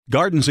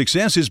Garden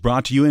Success is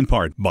brought to you in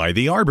part by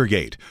the Arbor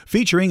Gate,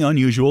 featuring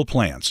unusual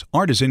plants,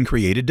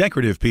 artisan-created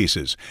decorative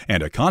pieces,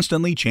 and a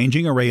constantly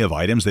changing array of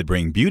items that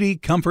bring beauty,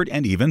 comfort,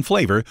 and even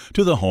flavor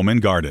to the home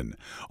and garden.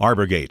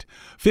 Arbor Gate,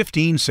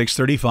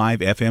 15635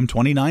 FM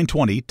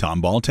 2920,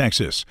 Tomball,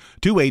 Texas,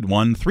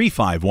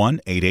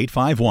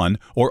 281-351-8851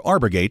 or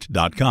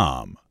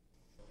arborgate.com.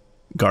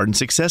 Garden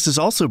Success is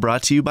also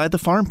brought to you by The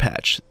Farm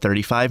Patch,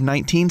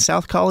 3519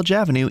 South College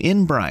Avenue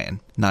in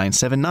Bryan,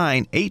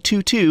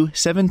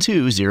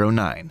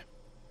 979-822-7209.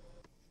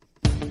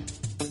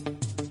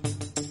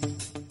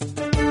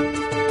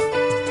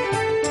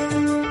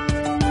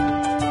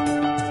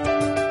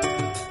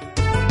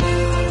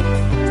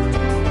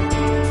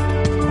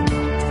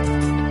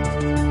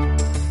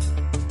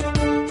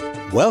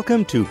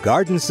 Welcome to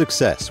Garden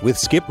Success with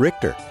Skip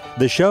Richter,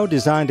 the show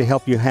designed to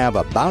help you have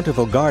a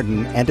bountiful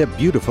garden and a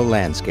beautiful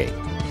landscape.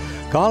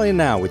 Call in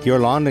now with your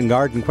lawn and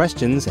garden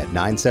questions at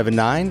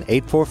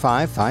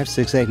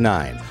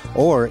 979-845-5689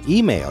 or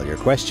email your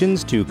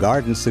questions to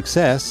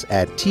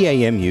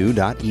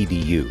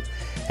gardensuccess@tamu.edu.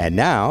 And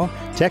now,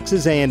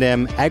 Texas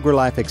A&M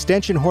AgriLife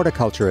Extension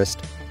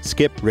horticulturist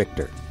Skip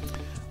Richter.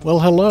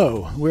 Well,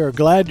 hello. We're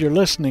glad you're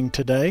listening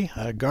today.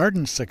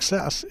 Garden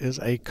Success is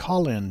a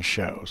call-in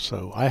show,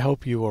 so I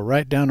hope you will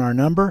write down our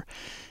number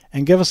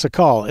and give us a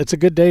call. It's a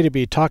good day to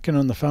be talking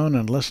on the phone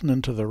and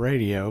listening to the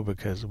radio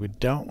because we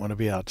don't want to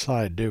be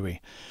outside, do we?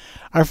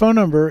 Our phone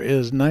number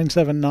is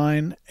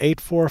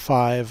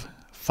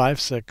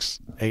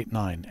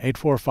 979-845-5689,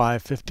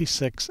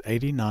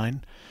 845-5689,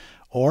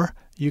 or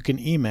you can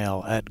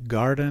email at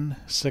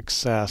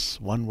gardensuccess,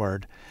 one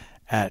word,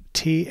 at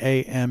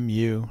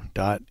tamu.edu.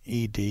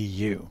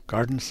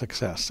 Garden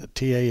Success at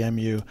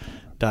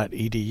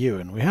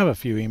tamu.edu. And we have a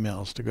few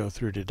emails to go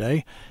through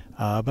today,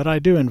 but I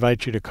do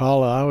invite you to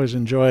call. I always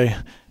enjoy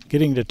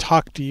getting to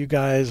talk to you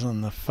guys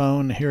on the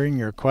phone, hearing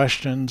your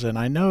questions. And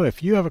I know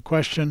if you have a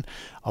question,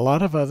 a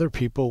lot of other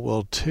people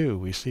will too.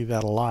 We see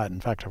that a lot.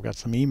 In fact, I've got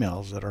some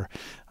emails that are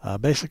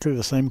basically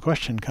the same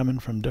question coming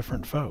from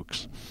different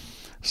folks.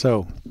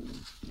 So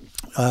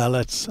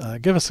let's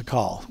give us a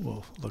call.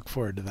 We'll look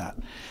forward to that.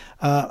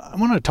 I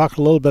want to talk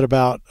a little bit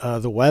about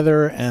the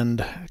weather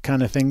and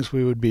kind of things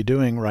we would be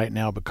doing right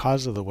now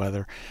because of the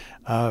weather.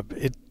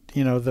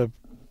 The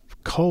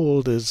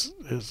cold is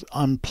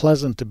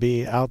unpleasant to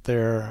be out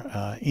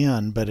there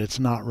in, but it's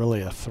not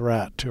really a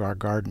threat to our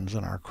gardens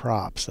and our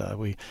crops.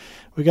 We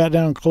got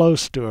down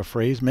close to a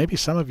freeze. Maybe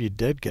some of you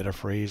did get a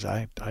freeze.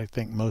 I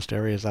think most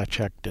areas I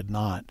checked did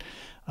not.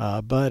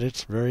 But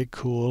it's very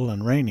cool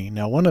and rainy.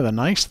 Now, one of the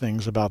nice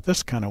things about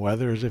this kind of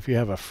weather is if you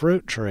have a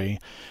fruit tree,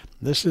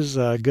 this is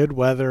good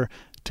weather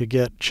to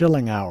get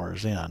chilling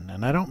hours in.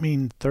 And I don't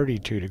mean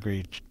 32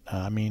 degrees.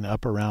 I mean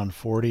up around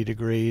 40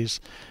 degrees.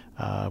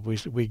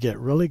 We get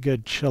really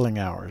good chilling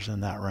hours in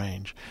that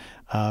range.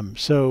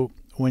 So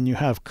when you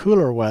have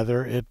cooler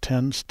weather, it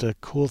tends to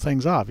cool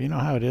things off. You know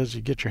how it is.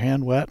 You get your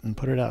hand wet and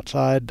put it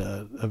outside.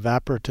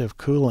 Evaporative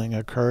cooling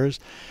occurs.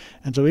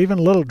 And so even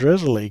a little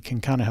drizzly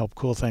can kind of help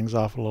cool things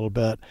off a little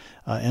bit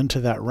into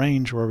that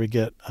range where we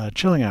get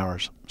chilling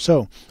hours.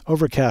 So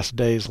overcast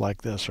days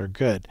like this are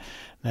good.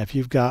 Now, if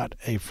you've got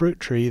a fruit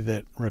tree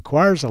that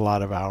requires a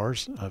lot of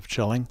hours of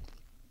chilling,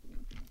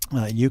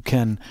 you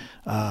can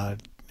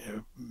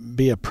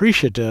be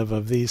appreciative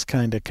of these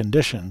kind of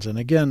conditions. And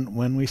again,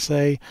 when we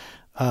say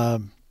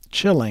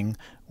chilling,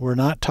 we're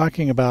not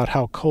talking about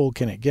how cold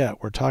can it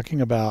get. We're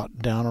talking about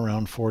down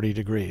around 40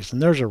 degrees.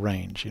 And there's a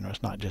range.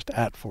 It's not just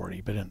at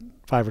 40, but in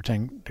 5 or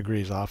 10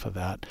 degrees off of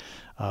that,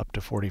 up to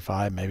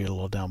 45, maybe a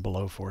little down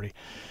below 40.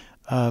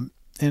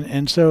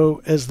 And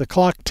so as the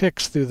clock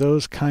ticks through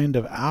those kind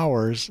of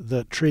hours,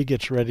 the tree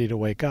gets ready to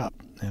wake up.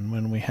 And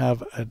when we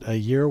have a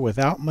year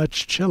without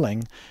much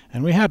chilling,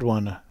 and we had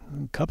one a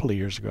couple of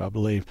years ago, I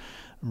believe,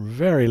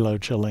 very low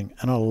chilling,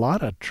 and a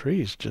lot of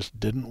trees just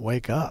didn't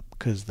wake up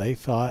because they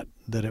thought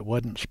that it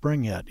wasn't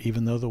spring yet,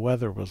 even though the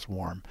weather was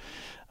warm.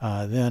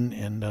 Then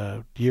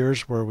in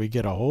years where we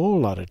get a whole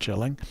lot of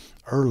chilling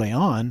early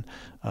on,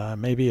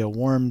 maybe a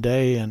warm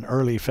day in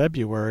early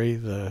February,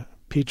 the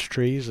peach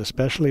trees,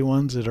 especially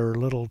ones that are a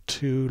little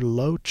too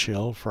low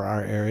chill for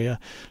our area,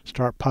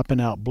 start popping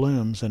out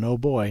blooms, and oh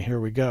boy, here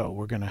we go.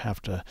 We're going to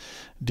have to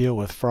deal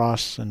with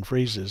frosts and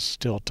freezes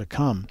still to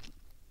come.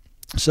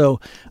 So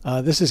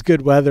this is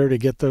good weather to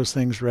get those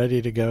things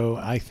ready to go.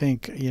 I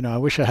think, I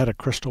wish I had a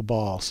crystal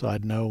ball so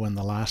I'd know when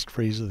the last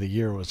freeze of the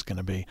year was going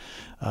to be,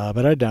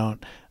 but I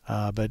don't.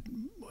 But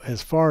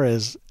as far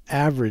as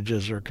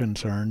averages are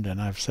concerned, and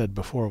I've said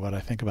before what I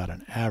think about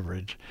an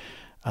average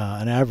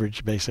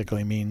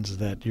basically means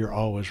that you're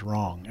always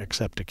wrong,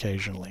 except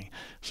occasionally.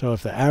 So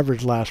if the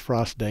average last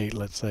frost date,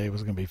 let's say,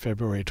 was going to be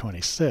February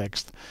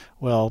 26th,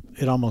 well,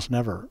 it almost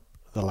never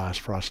the last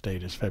frost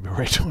date is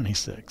February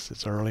 26th.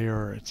 It's earlier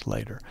or it's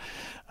later.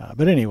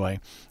 But anyway,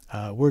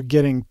 we're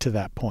getting to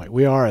that point.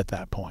 We are at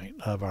that point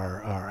of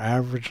our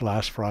average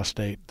last frost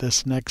date.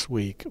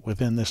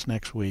 Within this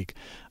next week,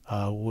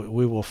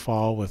 we will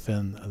fall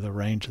within the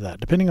range of that,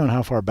 depending on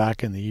how far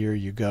back in the year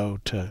you go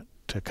to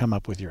come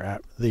up with your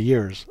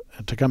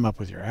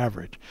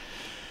average.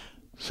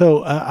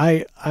 So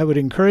I would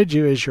encourage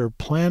you, as you're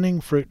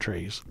planting fruit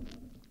trees,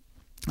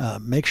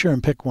 make sure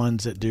and pick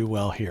ones that do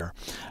well here.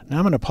 Now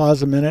I'm going to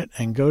pause a minute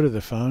and go to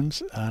the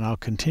phones, and I'll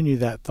continue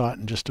that thought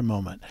in just a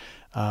moment.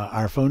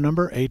 Our phone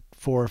number,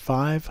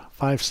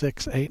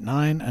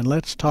 845-5689, and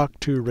let's talk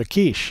to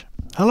Rakesh.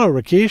 Hello,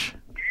 Rakesh.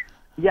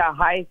 Yeah,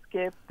 hi,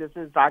 Skip. This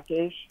is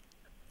Rakesh.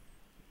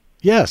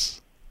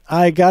 Yes,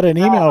 I got an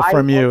email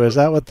from you. Is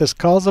that what this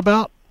call's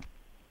about?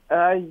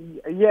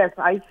 Yes,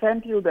 I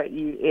sent you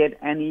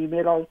an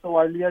email also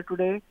earlier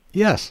today.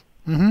 Yes.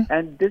 Mm-hmm.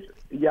 And this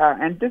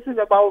is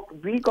about,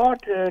 we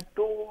got 2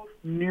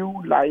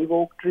 new live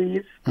oak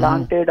trees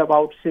planted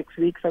about 6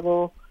 weeks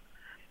ago,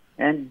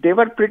 and they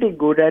were pretty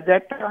good at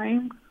that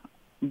time.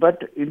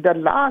 But in the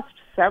last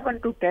 7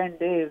 to 10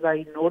 days,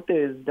 I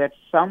noticed that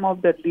some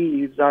of the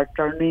leaves are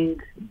turning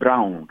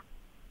brown.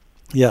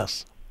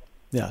 Yes.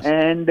 Yes.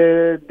 And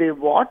the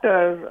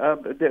water,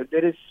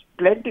 there is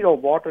plenty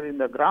of water in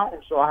the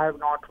ground, so I have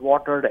not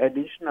watered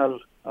additional.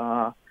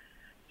 So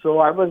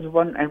I was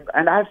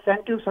and I have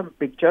sent you some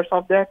pictures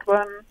of that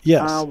one.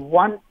 Yes.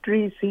 One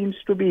tree seems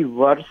to be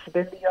worse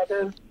than the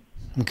other.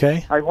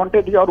 Okay. I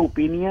wanted your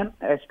opinion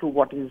as to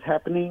what is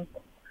happening.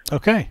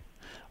 Okay.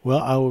 Well,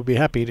 I will be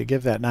happy to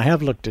give that. And I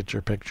have looked at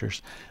your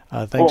pictures.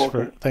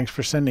 Thanks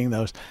for sending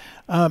those.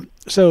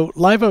 So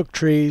live oak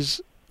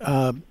trees,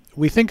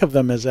 we think of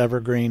them as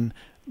evergreen,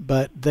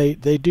 but they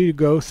do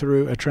go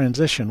through a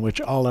transition,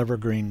 which all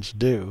evergreens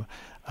do,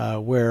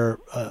 where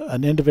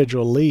an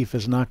individual leaf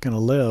is not going to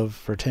live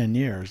for 10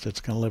 years.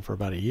 It's going to live for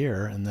about a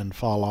year and then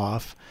fall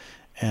off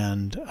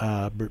and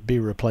be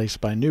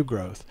replaced by new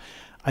growth.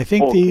 I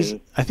think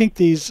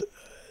these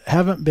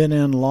haven't been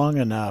in long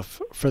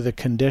enough for the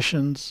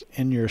conditions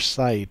in your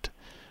site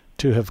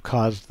to have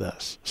caused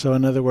this. So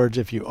in other words,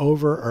 if you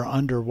over or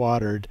under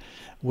watered,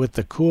 with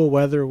the cool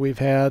weather we've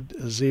had,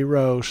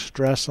 zero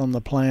stress on the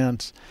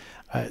plants,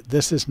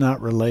 this is not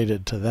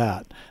related to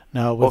that.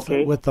 Now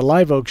with the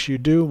live oaks, you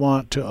do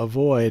want to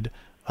avoid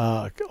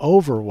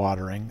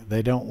overwatering.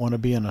 They don't want to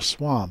be in a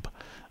swamp.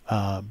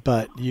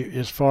 But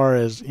as far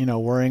as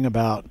worrying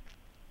about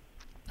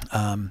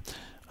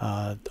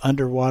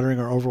underwatering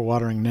or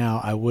overwatering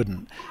now, I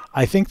wouldn't.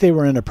 I think they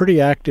were in a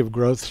pretty active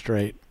growth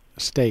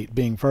state,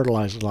 being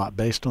fertilized a lot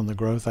based on the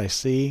growth I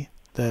see.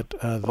 That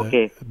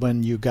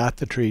when you got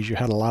the trees, you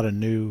had a lot of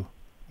new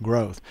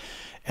growth.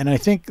 And I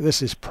think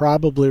this is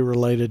probably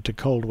related to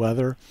cold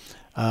weather.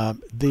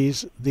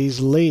 These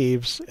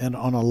leaves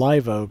on a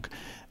live oak,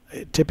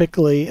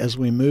 typically as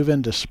we move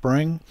into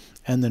spring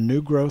and the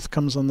new growth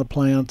comes on the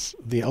plants,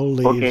 the old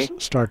leaves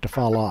start to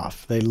fall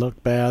off. They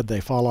look bad, they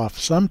fall off.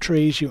 Some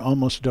trees you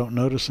almost don't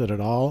notice it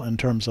at all in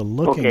terms of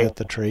looking at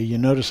the tree. You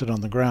notice it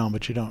on the ground,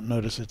 but you don't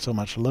notice it so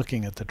much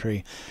looking at the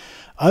tree.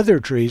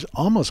 Other trees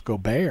almost go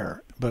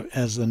bare, but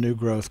as the new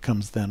growth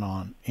comes then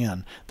on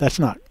in. That's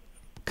not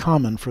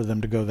common for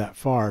them to go that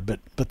far, but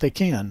they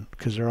can,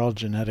 because they're all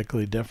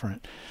genetically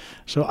different.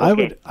 So I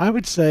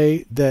would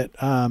say that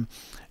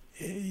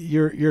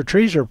your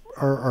trees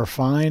are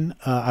fine.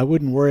 I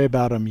wouldn't worry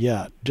about them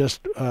yet.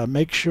 Just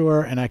make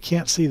sure, and I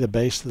can't see the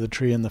base of the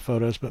tree in the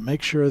photos, but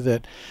make sure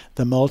that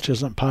the mulch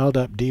isn't piled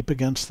up deep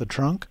against the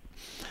trunk.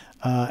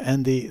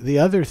 And the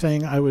other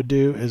thing I would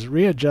do is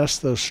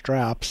readjust those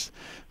straps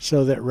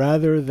so that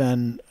rather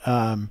than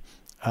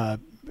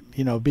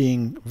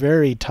being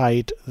very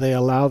tight, they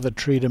allow the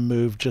tree to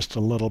move just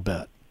a little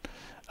bit.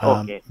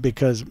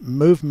 Because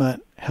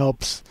movement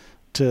helps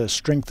to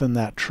strengthen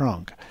that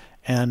trunk.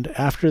 And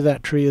after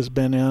that tree has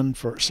been in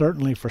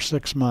certainly for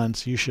 6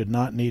 months, you should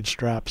not need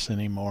straps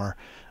anymore.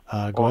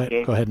 Go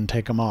ahead and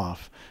take them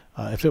off.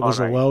 If it was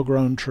a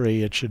well-grown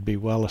tree, it should be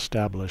well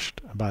established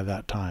by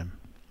that time.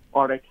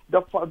 All right.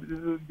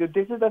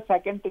 This is the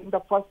second thing. The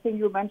first thing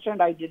you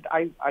mentioned, I could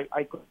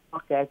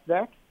not catch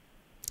that.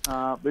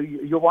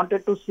 You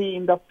wanted to see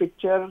in the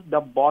picture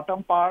the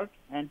bottom part,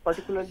 and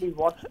particularly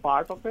what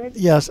part of it?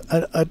 Yes,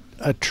 a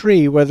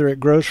tree, whether it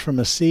grows from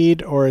a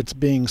seed or it's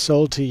being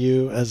sold to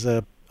you as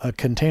a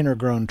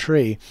container-grown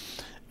tree,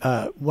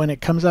 when it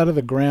comes out of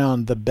the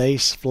ground, the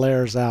base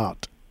flares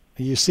out.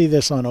 You see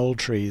this on old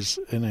trees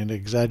in an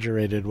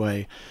exaggerated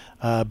way,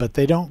 but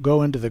they don't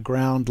go into the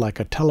ground like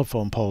a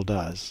telephone pole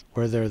does,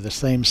 where they're the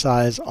same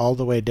size all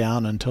the way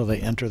down until they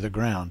enter the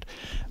ground.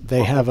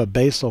 They have a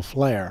basal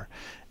flare.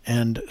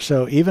 And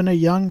so even a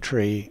young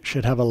tree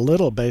should have a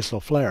little basal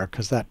flare,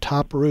 because that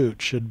top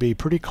root should be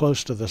pretty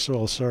close to the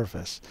soil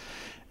surface.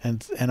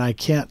 And I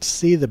can't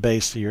see the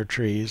base of your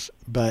trees,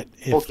 but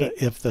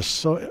if the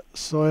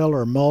soil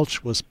or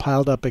mulch was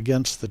piled up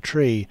against the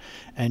tree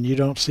and you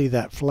don't see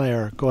that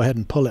flare, go ahead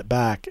and pull it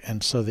back,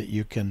 and so that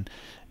you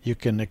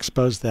can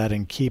expose that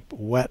and keep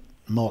wet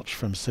mulch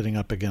from sitting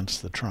up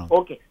against the trunk.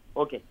 Okay.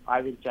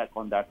 I will check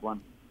on that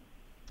one.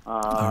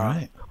 All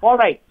right.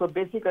 So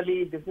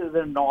basically, this is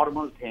a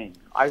normal thing.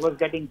 I was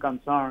getting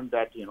concerned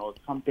that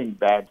something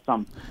bad,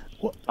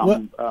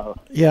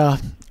 yeah.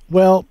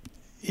 Well,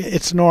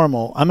 it's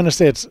normal. I'm going to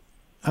say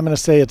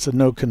it's a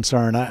no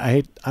concern.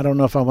 I don't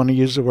know if I want to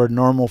use the word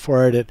normal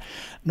for it.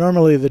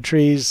 Normally the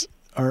trees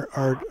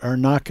are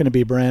not going to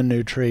be brand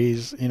new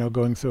trees,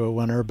 going through a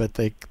winter, but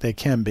they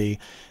can be.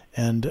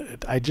 And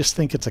I just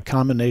think it's a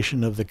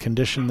combination of the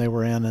condition they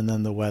were in and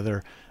then the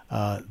weather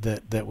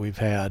that we've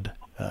had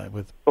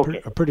with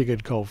a pretty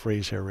good cold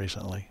freeze here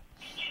recently.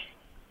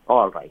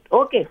 All right.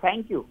 Okay,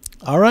 thank you.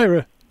 All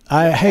right.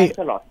 Thanks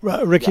a lot.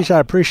 Ricky, I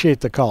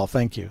appreciate the call.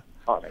 Thank you.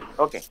 All right.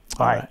 Okay.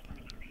 Bye. All right.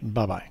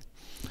 Bye-bye.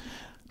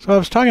 So I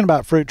was talking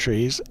about fruit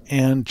trees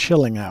and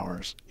chilling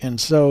hours. And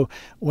so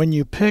when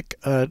you pick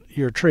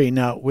your tree,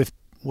 now with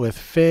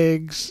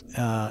figs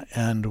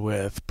and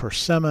with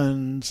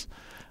persimmons,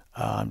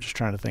 I'm just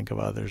trying to think of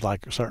others,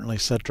 like certainly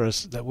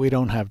citrus, that we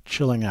don't have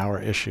chilling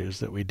hour issues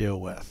that we deal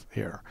with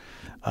here.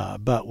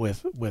 But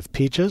with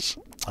peaches,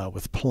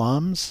 with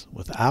plums,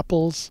 with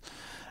apples,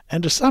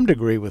 and to some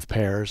degree with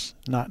pears,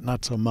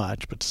 not so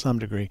much, but to some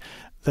degree,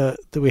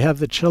 we have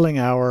the chilling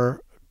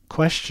hour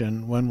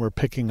question when we're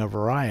picking a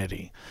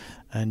variety.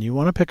 And you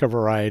want to pick a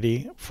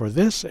variety for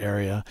this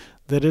area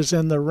that is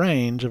in the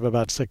range of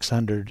about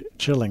 600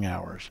 chilling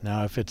hours.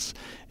 Now, if it's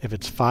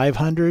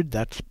 500,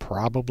 that's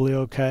probably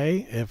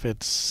okay. If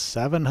it's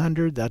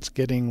 700, that's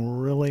getting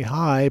really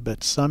high,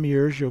 but some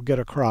years you'll get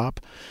a crop.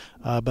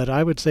 But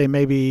I would say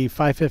maybe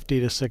 550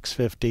 to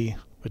 650,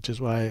 which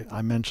is why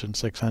I mentioned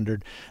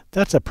 600.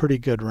 That's a pretty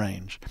good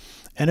range.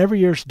 And every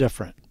year's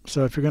different.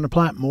 So if you're going to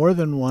plant more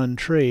than one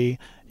tree,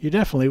 you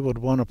definitely would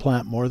want to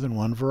plant more than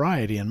one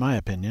variety, in my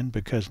opinion,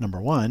 because number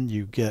one,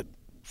 you get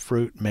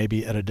fruit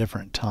maybe at a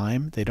different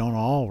time. They don't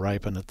all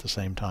ripen at the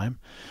same time.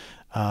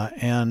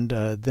 And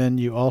then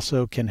you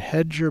also can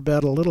hedge your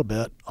bet a little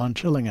bit on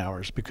chilling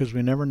hours because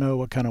we never know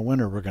what kind of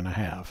winter we're going to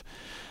have.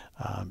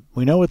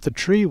 We know what the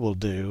tree will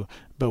do,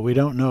 but we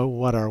don't know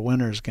what our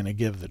winter is going to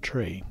give the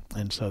tree.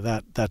 And so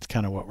that's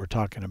kind of what we're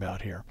talking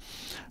about here.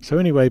 So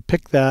anyway,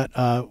 pick that.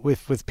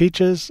 With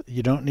peaches,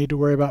 you don't need to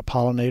worry about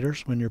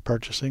pollinators when you're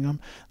purchasing them.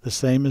 The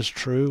same is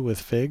true with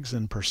figs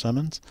and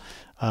persimmons.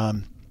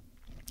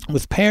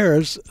 With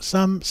pears,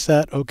 some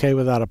set okay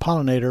without a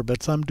pollinator,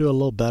 but some do a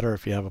little better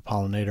if you have a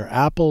pollinator.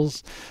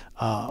 Apples,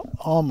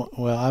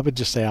 I would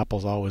just say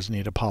apples always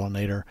need a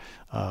pollinator,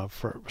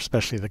 for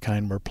especially the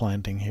kind we're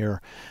planting here.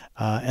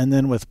 And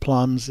then with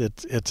plums,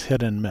 it's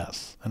hit and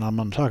miss. And I'm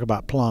going to talk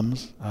about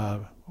plums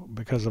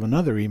because of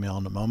another email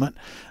in a moment.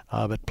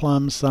 But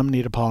plums, some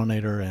need a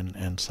pollinator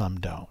and some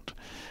don't.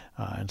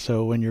 And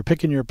so when you're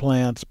picking your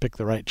plants, pick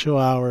the right chill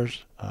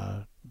hours.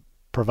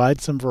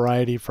 Provide some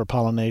variety for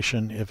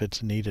pollination if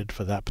it's needed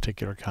for that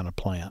particular kind of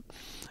plant.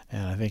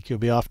 And I think you'll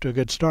be off to a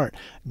good start.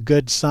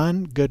 Good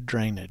sun, good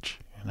drainage.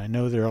 And I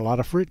know there are a lot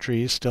of fruit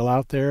trees still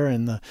out there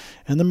in the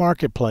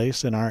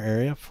marketplace in our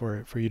area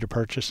for you to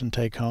purchase and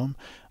take home.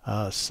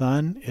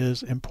 Sun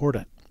is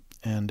important.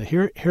 And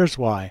here's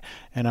why.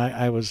 And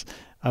I was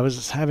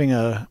having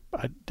I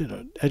did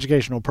an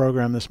educational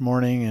program this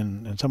morning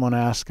and someone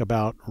asked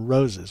about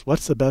roses.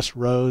 What's the best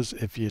rose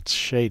if it's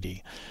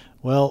shady?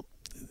 Well,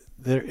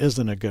 there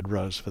isn't a good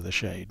rose for the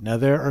shade. Now,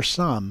 there are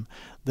some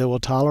that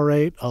will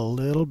tolerate a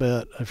little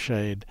bit of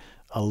shade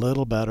a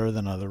little better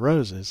than other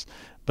roses.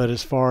 But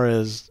as far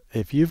as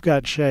if you've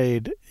got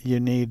shade, you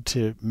need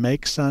to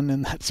make sun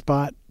in that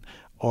spot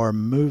or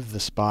move the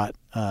spot,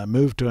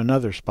 move to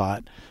another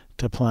spot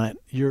to plant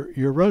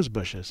your rose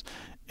bushes.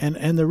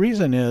 And the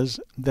reason is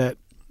that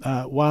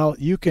while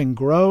you can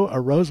grow a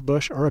rose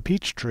bush or a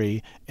peach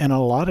tree in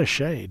a lot of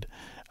shade,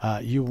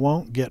 you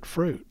won't get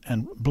fruit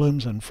and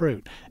blooms and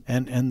fruit.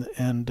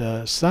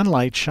 And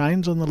sunlight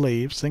shines on the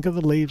leaves. Think of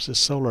the leaves as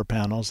solar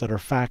panels that are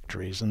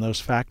factories, and those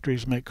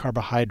factories make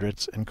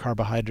carbohydrates, and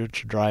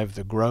carbohydrates drive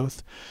the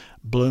growth,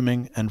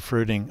 blooming, and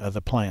fruiting of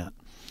the plant.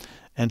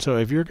 And so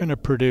if you're going to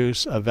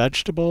produce a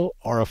vegetable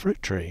or a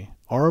fruit tree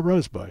or a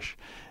rose bush,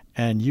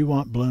 and you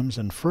want blooms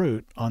and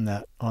fruit on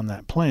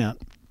that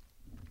plant,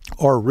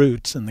 or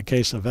roots in the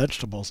case of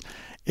vegetables,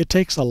 it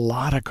takes a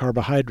lot of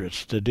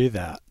carbohydrates to do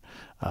that.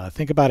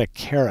 Think about a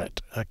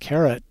carrot. A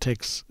carrot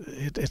it's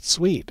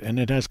sweet and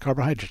it has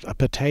carbohydrates. A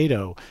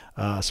potato,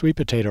 sweet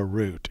potato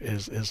root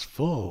is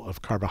full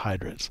of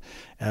carbohydrates.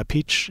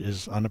 Peach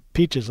is on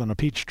a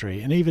peach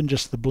tree, and even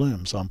just the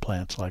blooms on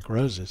plants like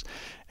roses.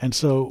 And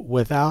so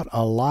without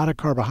a lot of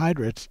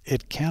carbohydrates,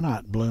 it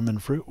cannot bloom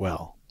and fruit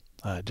well.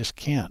 Just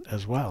can't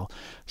as well.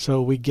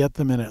 So we get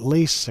them in at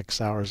least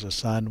 6 hours of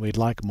sun. We'd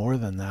like more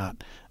than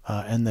that,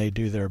 and they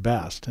do their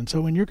best. And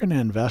so when you're going to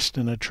invest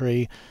in a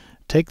tree,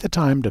 take the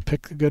time to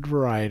pick a good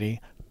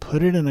variety,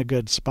 put it in a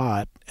good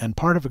spot, and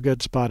part of a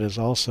good spot is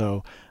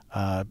also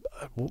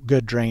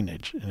good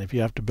drainage. And if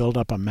you have to build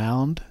up a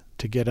mound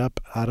to get up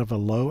out of a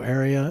low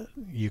area,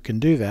 you can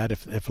do that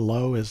if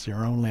low is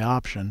your only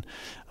option,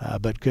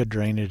 but good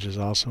drainage is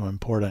also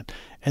important.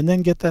 And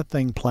then get that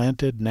thing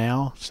planted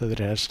now so that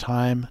it has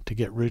time to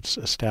get roots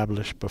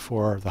established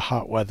before the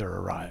hot weather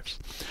arrives.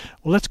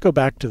 Well, let's go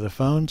back to the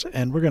phones,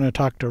 and we're going to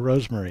talk to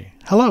Rosemary.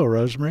 Hello,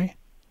 Rosemary.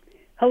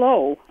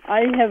 Hello.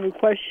 I have a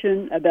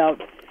question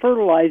about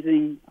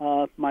fertilizing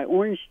my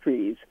orange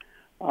trees.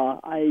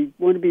 I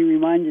want to be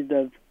reminded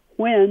of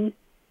when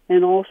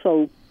and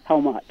also how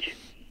much.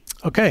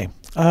 Okay.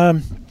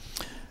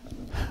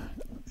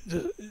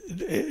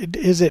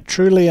 is it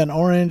truly an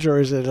orange, or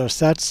is it a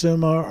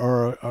satsuma,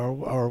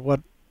 or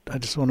what? I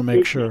just want to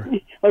make sure.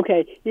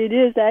 Okay, it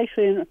is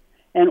actually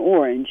an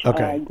orange.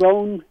 Okay.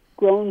 Grown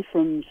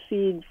from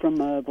seed from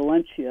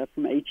Valencia,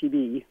 from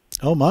HEB.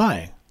 Oh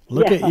my!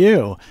 Look Yeah. at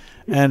you.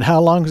 And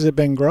how long has it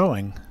been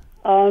growing?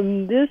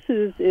 This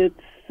is its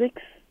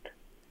 6th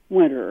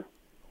winter.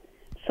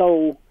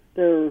 So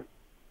there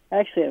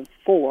actually have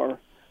 4.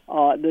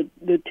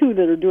 The 2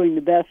 that are doing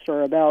the best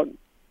are about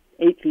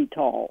 8 feet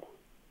tall.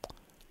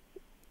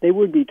 They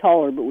would be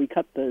taller, but we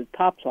cut the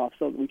tops off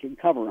so that we can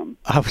cover them.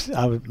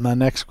 My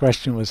next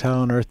question was, how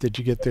on earth did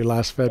you get through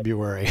last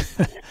February?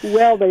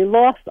 Well, they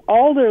lost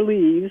all their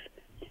leaves,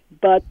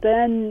 but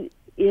then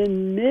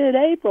in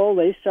mid-April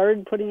they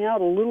started putting out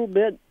a little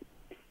bit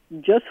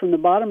just from the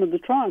bottom of the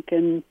trunk,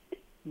 and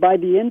by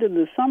the end of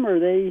the summer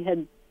they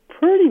had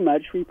pretty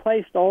much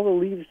replaced all the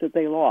leaves that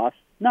they lost.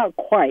 Not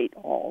quite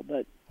all,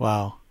 but...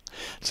 Wow.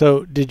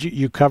 So did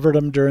you covered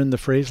them during the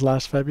freeze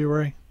last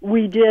February?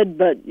 We did,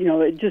 but,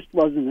 it just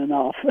wasn't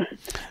enough.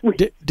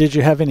 Did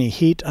you have any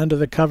heat under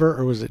the cover,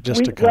 or was it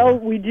just a cover? Well,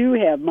 we do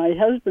have. My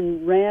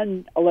husband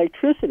ran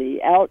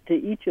electricity out to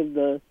each of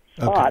the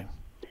spots,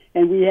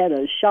 and we had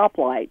a shop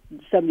light,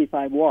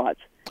 75 watts.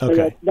 Okay.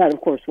 But that,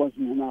 of course,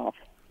 wasn't enough.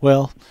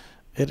 Well,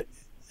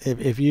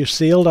 if you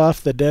sealed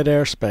off the dead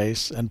air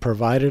space and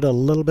provided a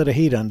little bit of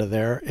heat under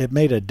there, it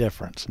made a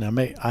difference. Now,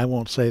 I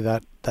won't say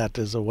that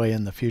is a way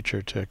in the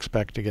future to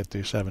expect to get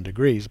through 7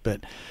 degrees,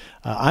 but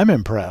I'm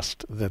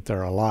impressed that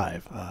they're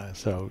alive.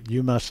 So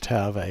you must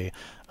have a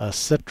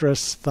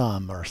citrus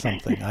thumb or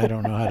something. I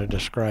don't know how to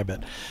describe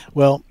it.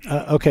 Well,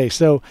 okay,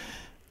 so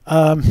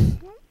the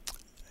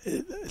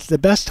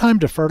best time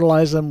to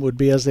fertilize them would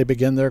be as they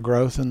begin their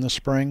growth in the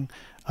spring.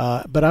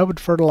 But I would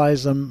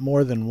fertilize them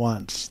more than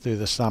once through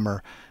the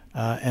summer,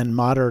 in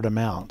moderate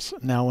amounts.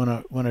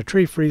 Now, when a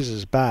tree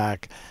freezes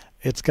back,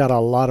 it's got a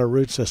lot of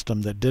root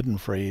system that didn't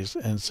freeze,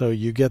 and so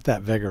you get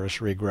that vigorous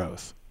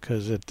regrowth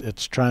because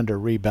it's trying to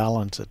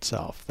rebalance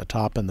itself, the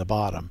top and the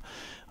bottom,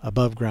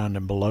 above ground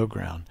and below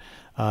ground.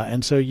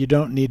 And so you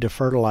don't need to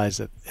fertilize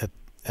it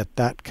at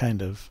that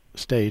kind of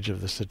stage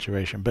of the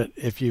situation. But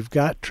if you've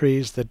got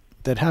trees that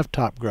have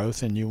top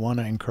growth and you want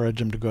to encourage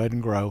them to go ahead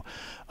and grow,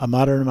 a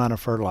moderate amount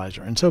of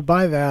fertilizer. And so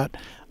by that,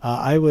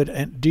 I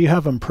would. Do you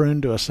have them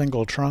pruned to a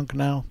single trunk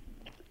now?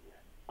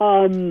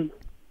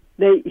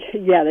 They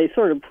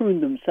sort of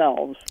pruned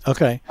themselves.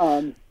 Okay.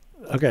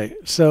 Okay.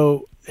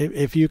 So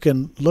if you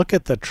can look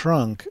at the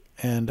trunk,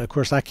 and of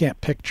course I can't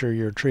picture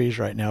your trees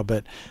right now,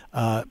 but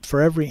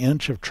for every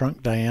inch of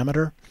trunk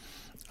diameter,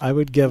 I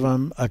would give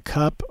them a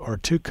cup or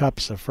 2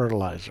 cups of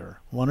fertilizer,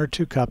 1 or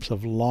 2 cups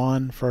of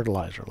lawn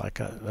fertilizer, like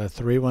a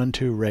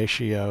 3-1-2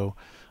 ratio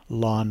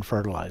lawn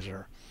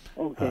fertilizer.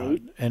 Okay.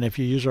 And if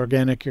you use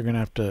organic, you're going to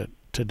have to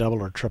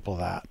double or triple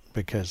that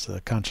because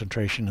the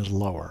concentration is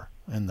lower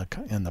in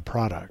the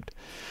product.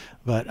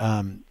 But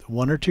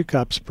 1 or 2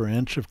 cups per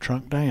inch of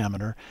trunk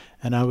diameter,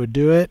 and I would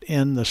do it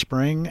in the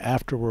spring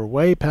after we're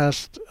way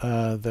past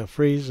the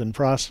freeze and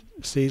frost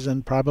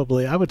season.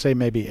 Probably, I would say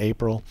maybe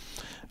April.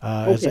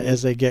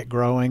 As they get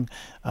growing,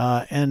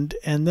 and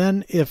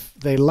then if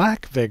they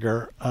lack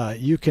vigor,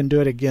 you can do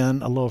it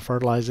again, a little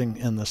fertilizing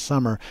in the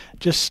summer.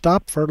 Just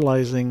stop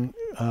fertilizing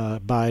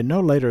by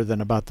no later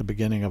than about the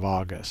beginning of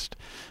August,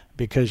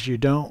 because you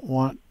don't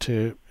want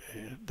to.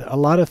 A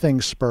lot of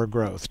things spur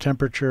growth: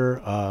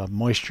 temperature,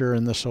 moisture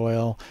in the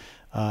soil,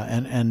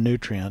 and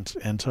nutrients.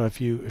 And so if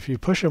you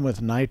push them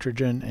with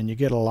nitrogen and you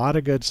get a lot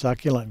of good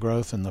succulent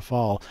growth in the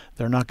fall,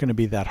 they're not going to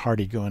be that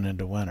hardy going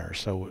into winter.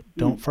 So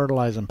don't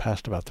fertilize them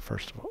past about the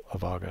 1st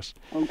of August.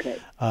 Okay.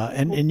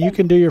 And you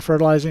can do your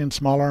fertilizing in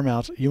smaller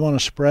amounts. You want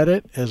to spread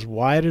it as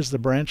wide as the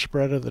branch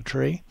spread of the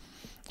tree.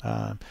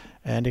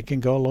 And it can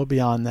go a little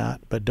beyond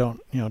that, but don't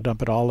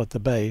dump it all at the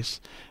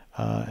base.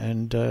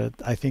 And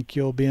I think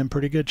you'll be in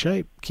pretty good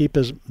shape. Keep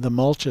the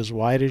mulch as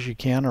wide as you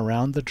can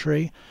around the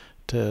tree,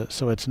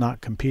 so it's not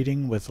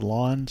competing with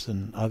lawns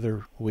and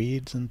other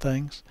weeds and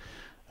things.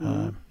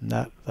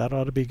 That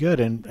ought to be good.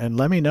 And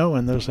let me know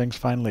when those things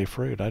finally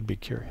fruit. I'd be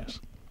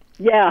curious.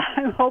 Yeah,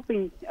 I'm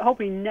hoping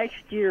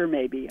next year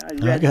maybe. I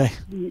read Okay.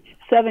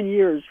 7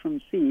 years from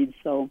seed,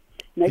 so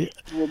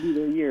next will be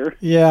their year.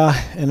 Yeah,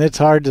 and it's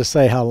hard to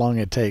say how long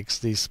it takes.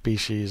 These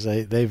species,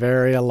 they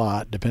vary a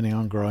lot depending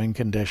on growing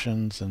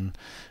conditions and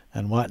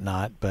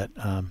whatnot. But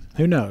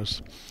who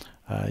knows?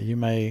 You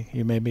may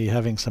be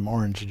having some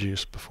orange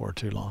juice before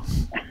too long.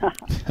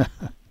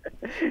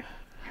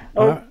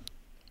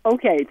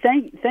 Okay.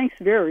 Thanks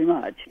very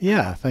much.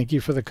 Yeah, thank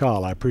you for the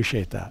call. I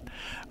appreciate that.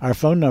 Our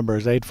phone number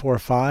is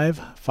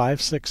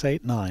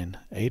 845-5689,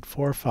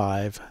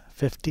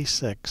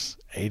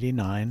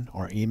 845-5689,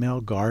 or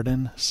email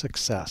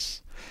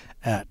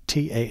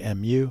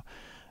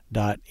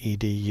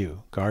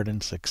gardensuccess@tamu.edu,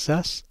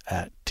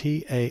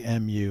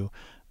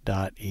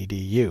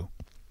 gardensuccess@tamu.edu.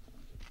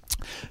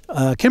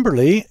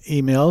 Kimberly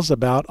emails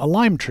about a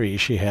lime tree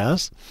she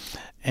has,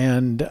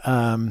 and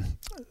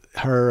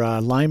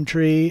her lime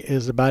tree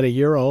is about a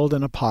year old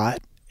in a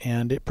pot,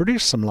 and it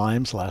produced some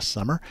limes last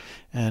summer,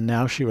 and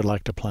now she would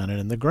like to plant it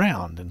in the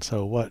ground. And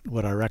so what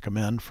would I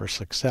recommend for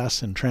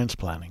success in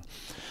transplanting?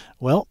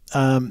 Well,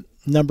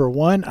 number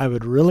one, I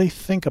would really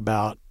think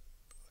about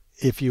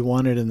if you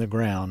want it in the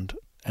ground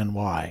and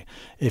why.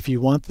 If you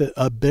want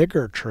a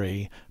bigger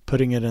tree,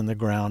 putting it in the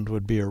ground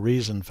would be a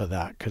reason for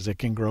that, because it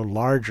can grow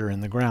larger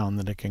in the ground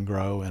than it can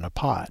grow in a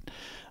pot.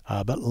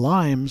 But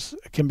limes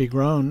can be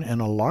grown in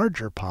a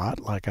larger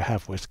pot, like a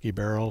half whiskey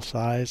barrel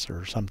size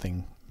or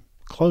something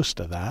close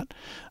to that,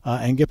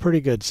 and get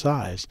pretty good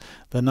size.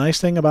 The nice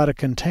thing about a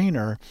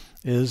container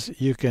is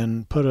you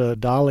can put a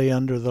dolly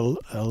under the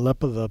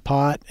lip of the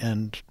pot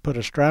and put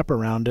a strap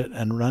around it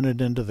and run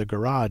it into the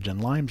garage.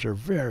 And limes are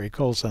very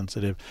cold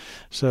sensitive,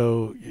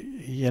 so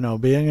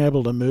being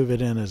able to move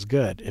it in is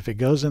good. If it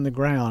goes in the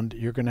ground,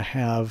 you're going to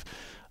have,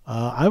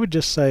 I would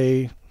just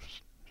say,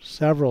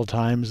 several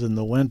times in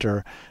the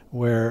winter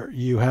where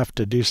you have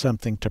to do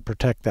something to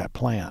protect that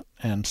plant,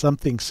 and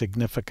something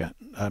significant,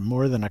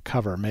 more than a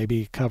cover,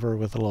 maybe cover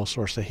with a little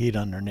source of heat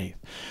underneath.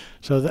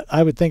 So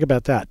I would think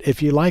about that.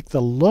 If you like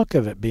the look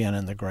of it being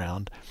in the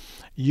ground,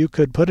 you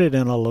could put it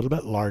in a little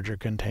bit larger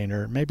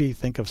container. Maybe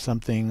think of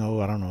something,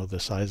 the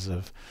size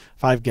of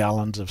 5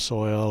 gallons of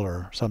soil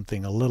or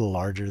something a little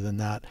larger than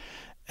that.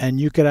 And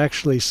you could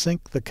actually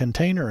sink the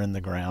container in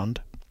the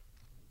ground.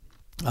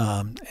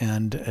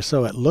 And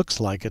so it looks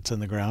like it's in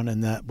the ground,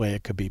 and that way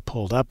it could be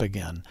pulled up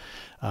again.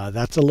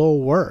 That's a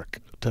little work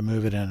to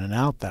move it in and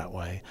out that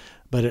way,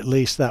 but at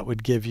least that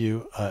would give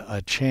you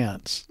a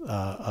chance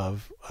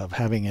of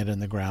having it in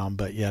the ground,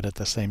 but yet at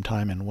the same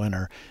time in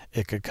winter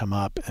it could come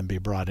up and be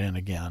brought in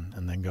again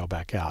and then go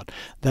back out.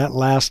 That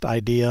last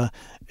idea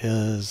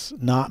is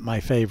not my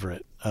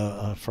favorite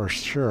for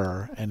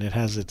sure, and it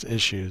has its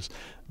issues,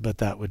 but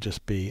that would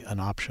just be an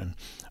option.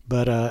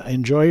 But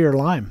enjoy your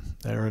lime.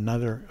 They're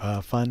another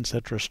fun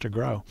citrus to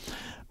grow.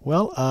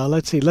 Well,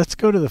 let's see. Let's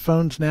go to the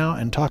phones now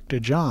and talk to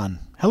John.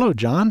 Hello,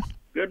 John.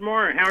 Good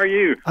morning. How are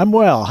you? I'm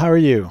well. How are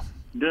you?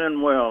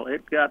 Doing well.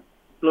 It got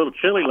a little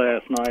chilly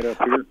last night up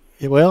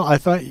here. Well, I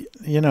thought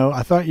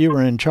you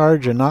were in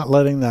charge of not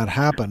letting that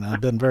happen.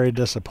 I've been very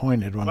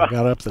disappointed when I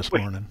got up this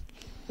morning.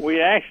 We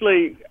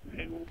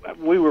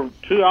were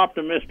too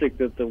optimistic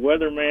that the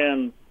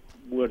weatherman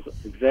was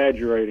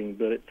exaggerating,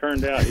 but it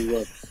turned out he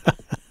was.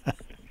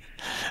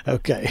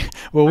 Okay.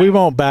 Well, we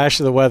won't bash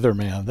the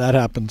weatherman. That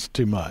happens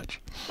too much.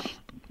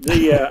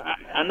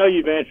 I know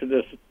you've answered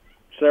this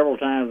several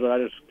times, but I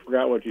just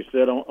forgot what you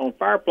said. On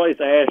fireplace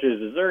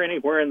ashes, is there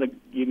anywhere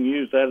you can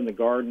use that in the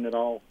garden at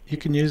all? You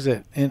can use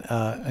it in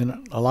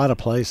a lot of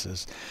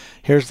places.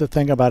 Here's the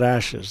thing about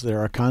ashes. There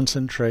are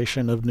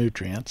concentration of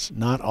nutrients,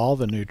 not all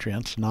the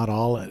nutrients, not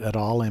all at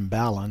all in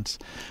balance.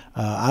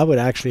 I would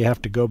actually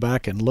have to go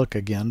back and look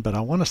again, but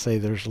I want to say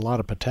there's a lot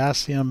of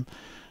potassium,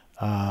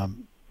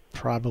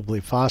 probably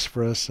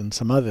phosphorus, and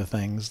some other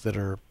things that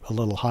are a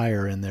little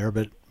higher in there,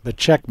 but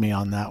check me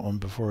on that one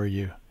before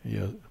you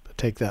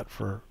take that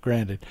for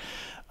granted.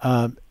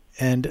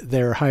 And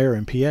they're higher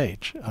in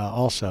pH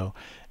also.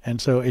 And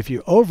so if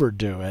you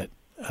overdo it,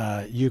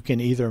 you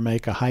can either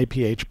make a high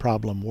pH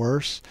problem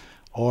worse,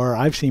 or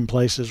I've seen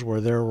places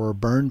where there were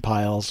burn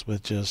piles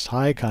with just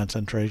high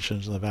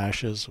concentrations of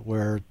ashes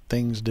where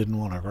things didn't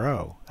want to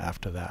grow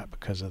after that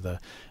because of the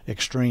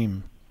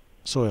extreme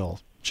soil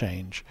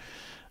change.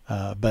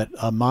 But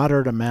a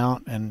moderate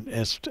amount, and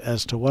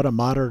as to what a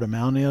moderate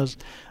amount is,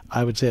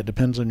 I would say it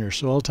depends on your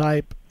soil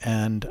type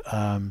and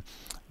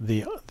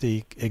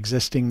the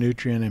existing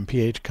nutrient and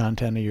pH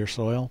content of your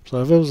soil.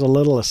 So if it was a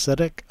little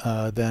acidic,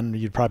 then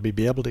you'd probably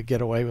be able to get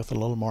away with a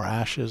little more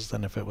ashes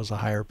than if it was a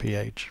higher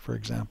pH, for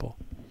example.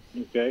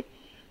 Okay.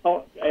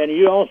 Oh, and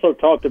you also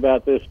talked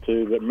about this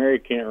too, but Mary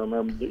can't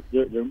remember.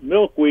 The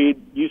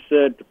milkweed, you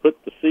said to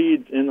put the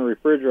seeds in the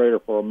refrigerator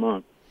for a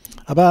month.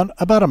 About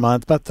a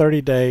month, about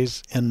 30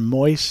 days in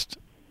moist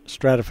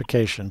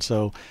stratification.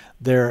 So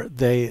they're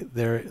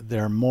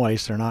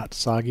moist. They're not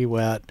soggy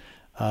wet,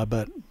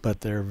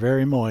 but they're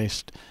very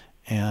moist,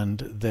 and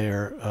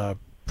they're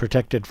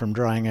protected from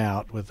drying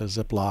out with a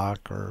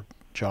Ziploc or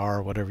jar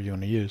or whatever you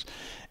want to use.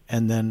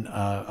 And then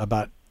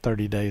about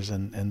 30 days,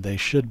 and they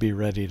should be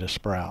ready to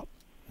sprout.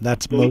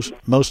 That's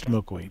most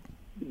milkweed.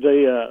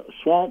 The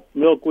swamp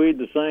milkweed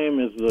the same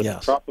as the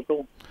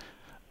tropical?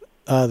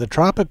 The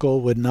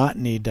tropical would not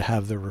need to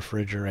have the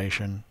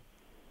refrigeration,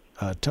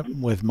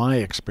 with my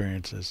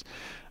experiences,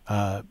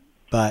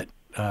 but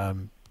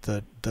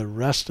the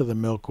rest of the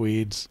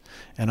milkweeds,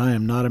 and I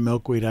am not a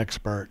milkweed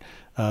expert,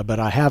 but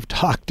I have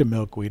talked to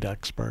milkweed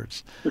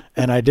experts,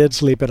 and I did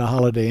sleep in a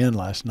Holiday Inn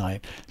last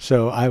night,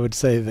 so I would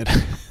say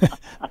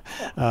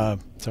that,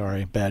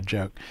 sorry, bad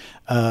joke,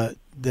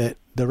 that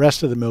the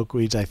rest of the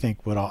milkweeds, I think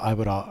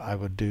I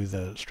would do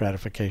the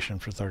stratification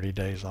for 30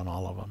 days on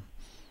all of them.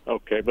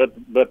 Okay, but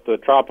the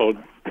tropical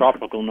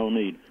no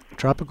need.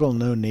 Tropical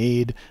no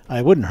need.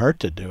 It wouldn't hurt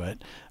to do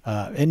it,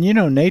 and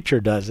nature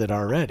does it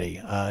already.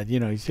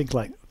 You think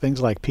like things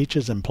like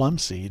peaches and plum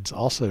seeds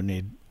also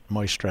need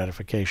moist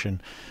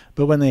stratification.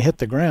 But when they hit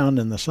the ground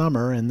in the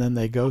summer and then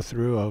they go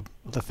through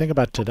the thing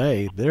about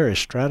today, there is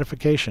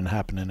stratification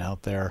happening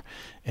out there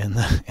in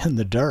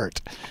the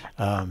dirt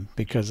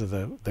because of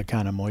the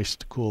kind of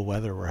moist, cool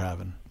weather we're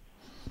having.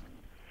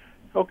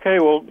 Okay,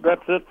 well,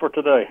 that's it for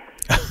today.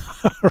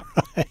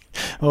 Right.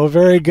 Well,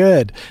 very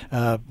good.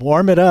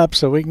 Warm it up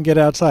so we can get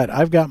outside.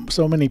 I've got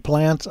so many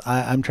plants.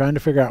 I'm trying to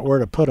figure out where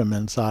to put them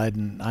inside,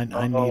 and I need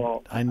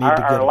to get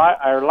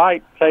our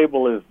light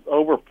table is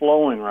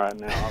overflowing right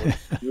now.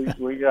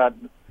 we got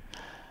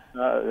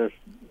there's,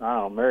 I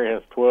don't know, Mary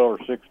has 12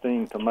 or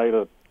 16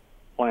 tomato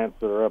plants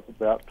that are up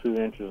about 2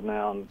 inches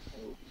now, and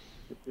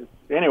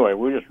anyway,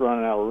 we're just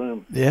running out of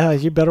room. Yeah,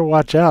 you better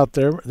watch out.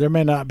 There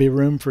may not be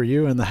room for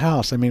you in the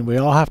house. I mean, we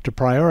all have to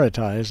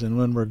prioritize, and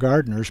when we're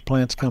gardeners,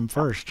 plants come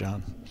first,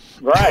 John.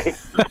 Right.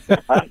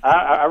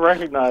 I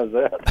recognize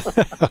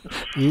that.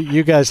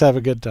 You guys have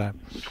a good time.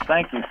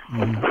 Thank you.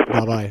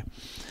 Bye-bye.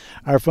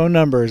 Our phone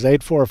number is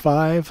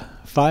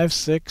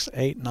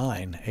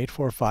 845-5689,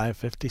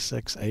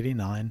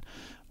 845-5689,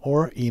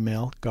 or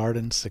email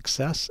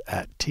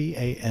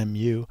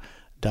gardensuccess@tamu.edu,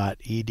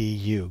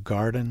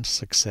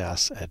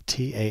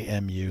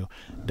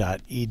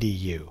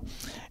 gardensuccess@tamu.edu.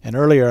 And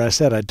earlier I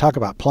said I'd talk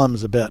about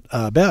plums a bit.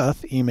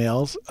 Beth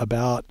emails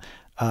about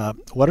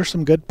what are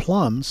some good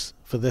plums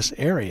for this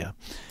area.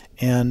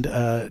 And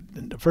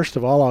first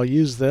of all, I'll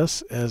use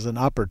this as an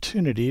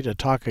opportunity to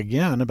talk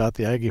again about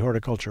the Aggie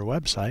Horticulture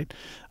website,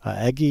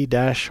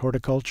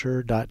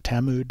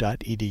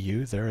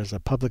 aggie-horticulture.tamu.edu. There is a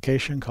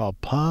publication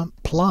called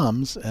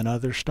Plums and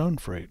Other Stone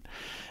Fruit.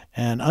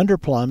 And under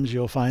plums,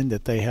 you'll find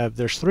that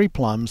there's 3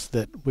 plums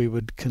that we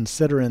would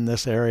consider in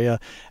this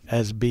area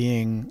as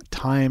being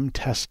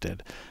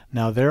time-tested.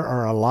 Now, there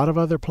are a lot of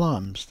other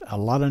plums, a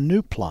lot of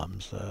new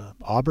plums.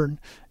 Auburn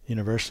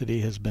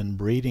University has been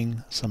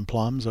breeding some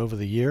plums over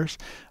the years,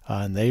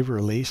 and they've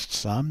released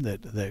some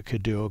that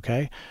could do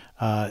okay.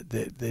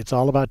 It's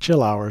all about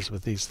chill hours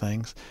with these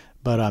things.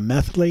 But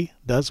Methley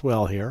does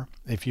well here.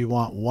 If you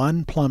want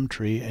one plum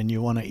tree and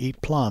you want to eat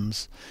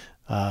plums,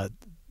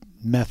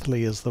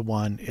 Methley is the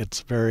one.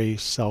 It's very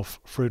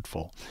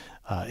self-fruitful.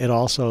 It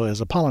also is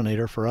a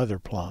pollinator for other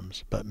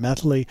plums. But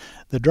Methley,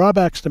 the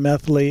drawbacks to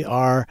Methley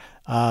are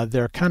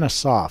they're kind of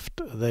soft.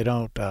 They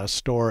don't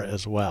store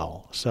as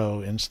well.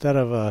 So instead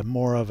of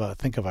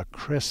think of a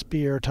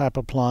crispier type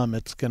of plum,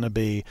 it's going to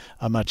be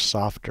a much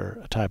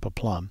softer type of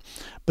plum.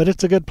 But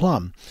it's a good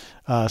plum.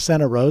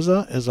 Santa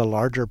Rosa is a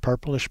larger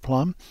purplish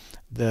plum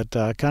that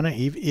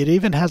it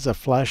even has a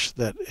flesh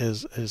that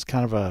is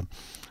kind of a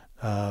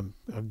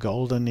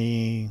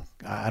goldeny,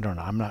 I don't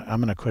know. I'm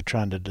going to quit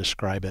trying to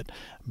describe it,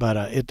 but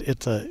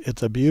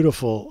it's a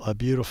beautiful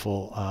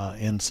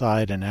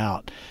inside and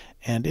out,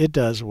 and it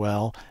does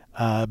well.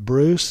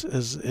 Bruce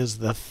is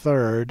the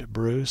third.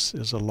 Bruce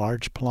is a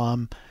large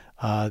plum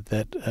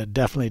that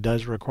definitely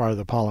does require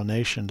the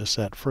pollination to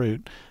set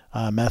fruit.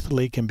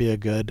 Methley can be a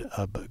good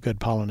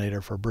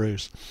pollinator for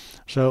Bruce.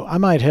 So I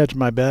might hedge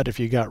my bet if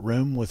you got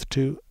room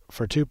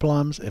for 2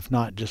 plums. If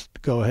not,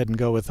 just go ahead and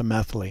go with the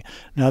Methley.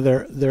 Now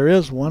there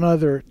is one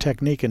other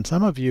technique, and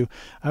some of you,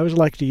 I always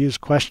like to use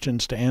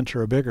questions to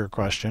answer a bigger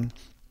question.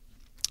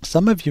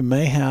 Some of you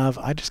may have,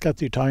 I just got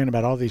through talking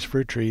about all these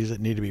fruit trees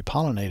that need to be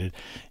pollinated.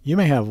 You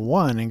may have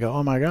one and go,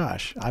 oh my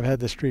gosh, I've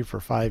had this tree for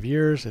 5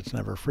 years, it's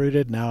never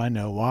fruited, now I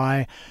know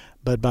why.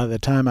 But by the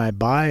time I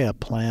buy a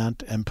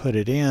plant and put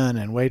it in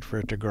and wait for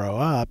it to grow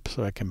up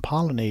so it can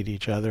pollinate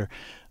each other,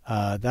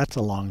 that's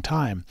a long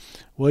time.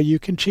 Well, you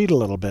can cheat a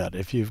little bit.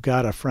 If you've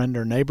got a friend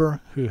or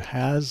neighbor who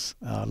has,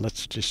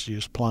 let's just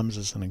use plums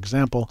as an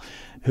example,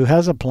 who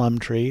has a plum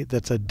tree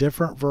that's a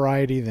different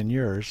variety than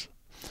yours,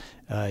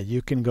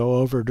 you can go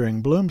over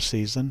during bloom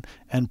season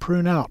and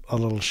prune out a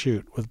little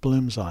shoot with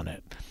blooms on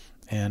it.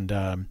 And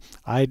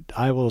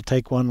I will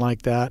take one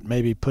like that,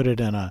 maybe put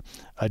it in a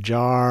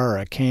jar or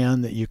a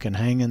can that you can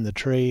hang in the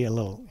tree, a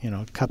little,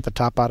 cut the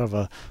top out of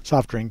a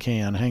soft drink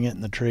can, hang it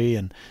in the tree,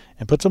 and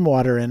put some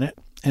water in it,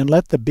 and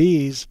let the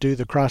bees do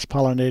the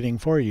cross-pollinating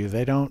for you.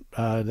 They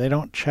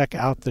don't check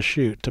out the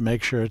shoot to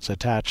make sure it's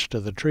attached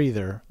to the tree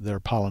they're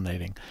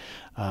pollinating.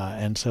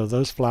 And so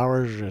those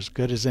flowers are as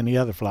good as any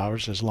other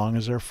flowers as long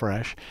as they're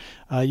fresh.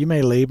 You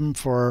may leave them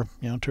for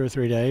 2 or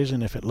 3 days,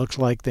 and if it looks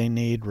like they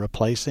need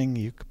replacing,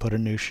 you could put a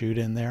new shoot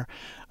in there.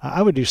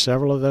 I would do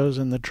several of those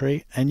in the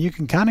tree, and you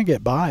can kind of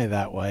get by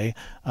that way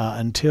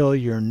until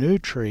your new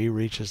tree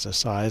reaches a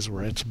size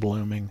where it's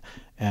blooming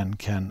and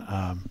can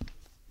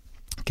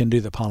do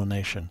the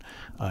pollination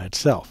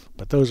itself.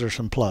 But those are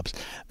some plums.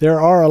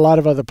 There are a lot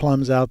of other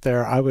plums out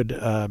there. I would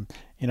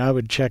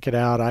check it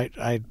out.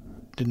 I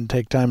didn't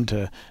take time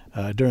to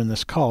during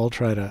this call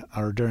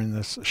during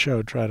this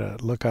show try to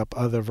look up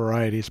other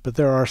varieties, but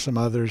there are some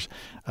others.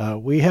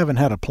 We haven't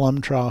had a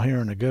plum trial here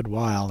in a good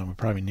while, and we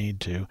probably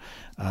need to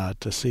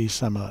see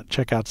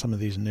check out some of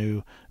these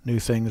new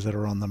things that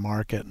are on the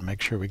market and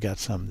make sure we got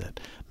some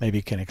that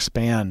maybe can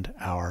expand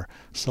our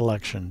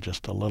selection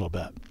just a little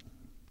bit.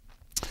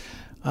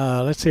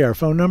 Let's see, our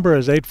phone number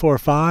is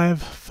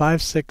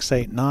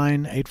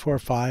 845-5689,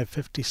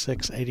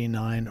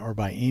 845-5689, or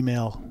by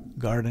email,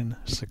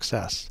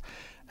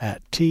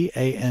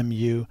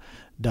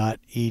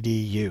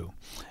 gardensuccess@tamu.edu.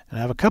 And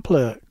I have a couple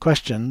of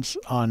questions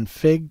on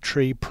fig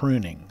tree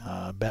pruning.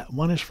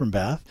 One is from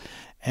Beth,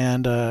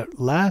 and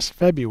last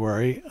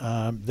February,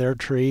 their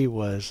tree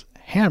was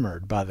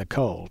hammered by the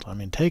cold,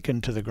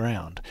 taken to the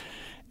ground.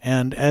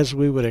 And as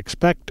we would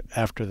expect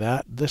after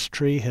that, this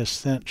tree has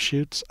sent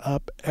shoots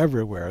up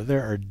everywhere.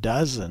 There are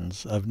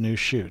dozens of new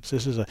shoots.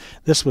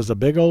 This was a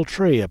big old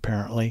tree,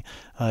 apparently,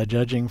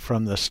 judging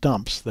from the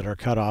stumps that are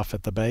cut off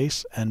at the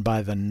base and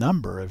by the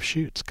number of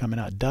shoots coming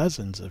out,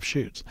 dozens of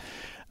shoots.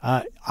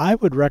 I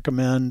would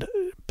recommend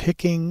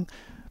picking,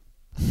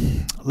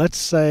 let's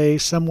say,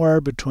 somewhere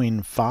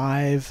between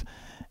 5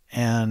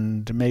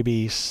 and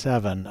maybe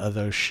 7 of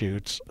those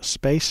shoots,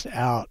 spaced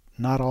out,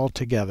 not all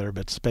together,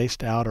 but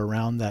spaced out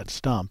around that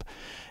stump,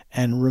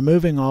 and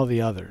removing all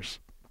the others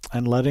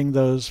and letting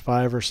those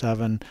 5 or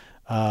 7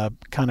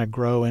 kind of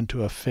grow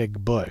into a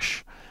fig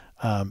bush.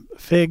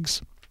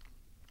 Figs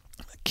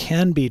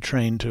can be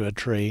trained to a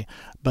tree,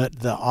 but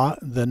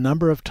the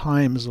number of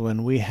times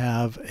when we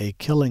have a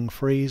killing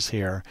freeze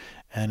here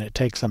and it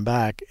takes them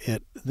back,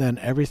 then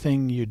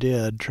everything you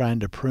did trying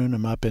to prune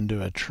them up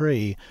into a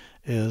tree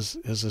is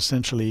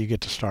essentially you get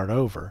to start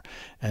over.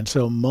 And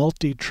so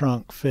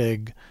multi-trunk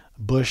fig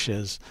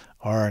bushes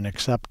are an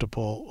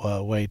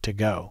acceptable way to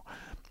go.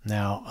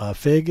 Now, a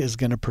fig is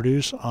going to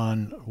produce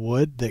on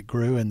wood that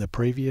grew in the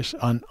previous,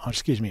 on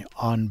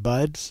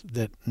buds,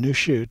 new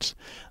shoots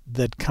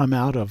that come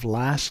out of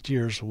last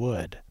year's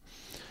wood.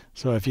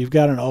 So if you've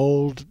got an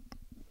old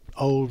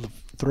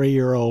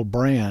 3-year-old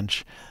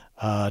branch,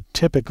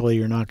 typically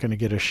you're not going to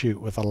get a shoot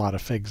with a lot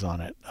of figs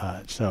on it.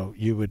 So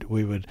we would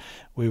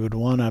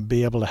want to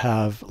be able to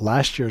have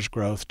last year's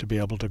growth to be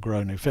able to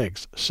grow new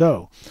figs.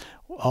 So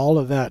all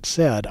of that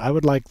said, I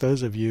would like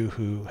those of you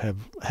who have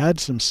had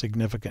some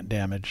significant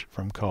damage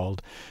from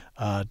cold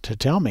to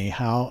tell me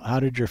how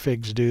did your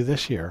figs do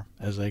this year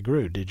as they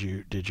grew? Did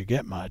you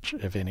get much,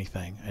 if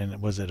anything?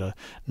 And was it a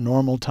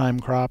normal time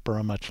crop or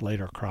a much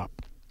later crop?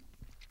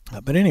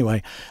 But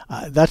anyway,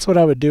 that's what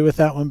I would do with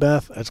that one,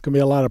 Beth. It's going to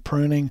be a lot of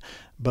pruning,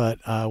 but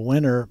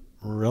winter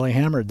really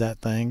hammered that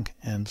thing,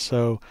 and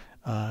so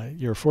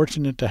you're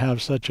fortunate to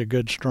have such a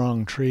good,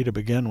 strong tree to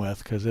begin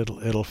with, because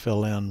it'll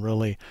fill in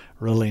really,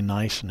 really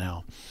nice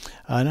now.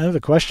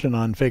 Another question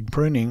on fig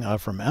pruning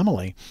from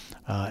Emily.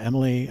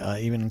 Emily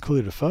even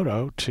included a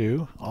photo,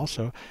 too,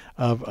 also,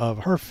 of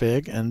her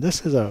fig, and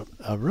this is a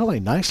really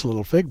nice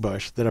little fig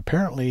bush that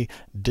apparently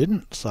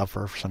didn't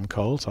suffer some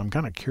cold, so I'm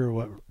kind of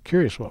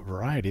curious what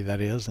variety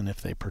that is and if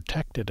they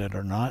protected it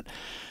or not.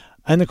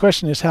 And the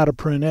question is how to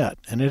prune it.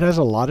 And it has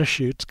a lot of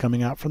shoots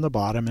coming out from the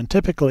bottom. And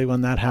typically when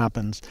that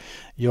happens,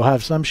 you'll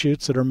have some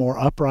shoots that are more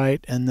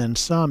upright and then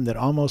some that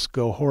almost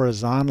go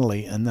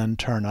horizontally and then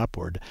turn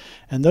upward.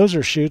 And those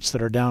are shoots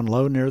that are down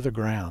low near the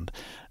ground.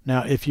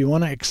 Now, if you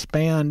want to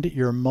expand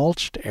your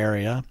mulched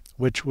area,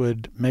 which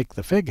would make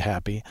the fig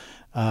happy,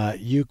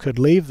 you could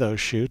leave those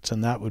shoots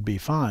and that would be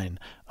fine.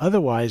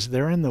 Otherwise,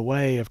 they're in the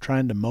way of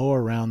trying to mow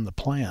around the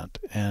plant,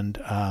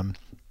 and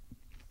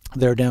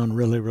they're down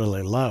really,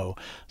 really low.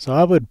 So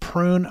I would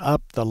prune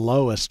up the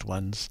lowest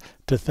ones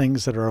to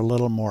things that are a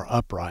little more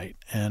upright.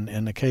 And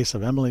in the case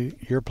of Emily,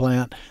 your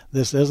plant,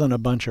 this isn't a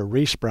bunch of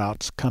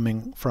resprouts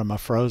coming from a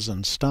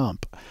frozen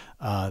stump.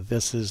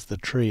 This is the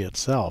tree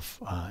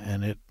itself,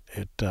 and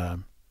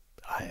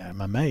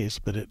I'm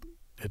amazed, but it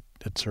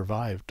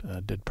survived,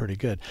 did pretty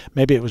good.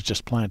 Maybe it was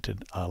just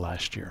planted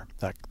last year.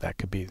 That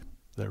could be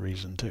the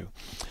reason too.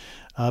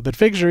 But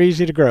figs are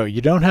easy to grow.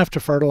 You don't have to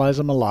fertilize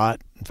them a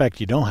lot. In fact,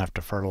 you don't have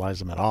to fertilize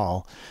them at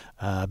all.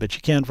 But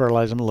you can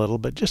fertilize them a little,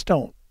 but just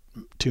don't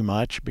too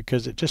much,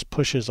 because it just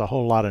pushes a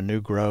whole lot of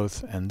new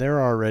growth, and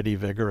they're already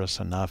vigorous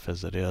enough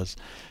as it is.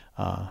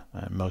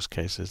 In most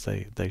cases,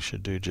 they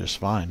should do just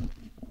fine.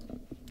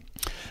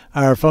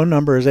 Our phone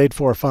number is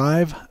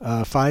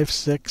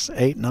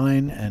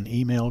 845-5689 and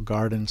email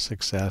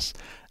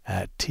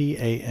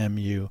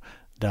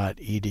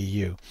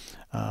gardensuccess@tamu.edu.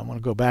 I want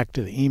to go back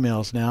to the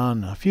emails now,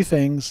 and a few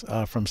things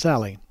from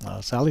Sally.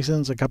 Sally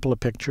sends a couple of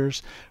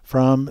pictures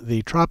from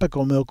the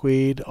tropical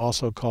milkweed,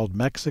 also called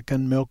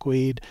Mexican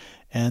milkweed,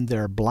 and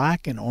there are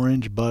black and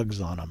orange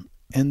bugs on them.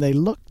 And they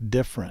look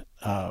different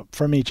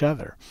from each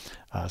other.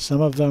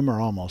 Some of them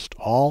are almost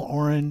all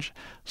orange.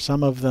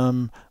 Some of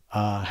them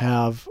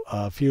have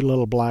a few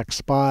little black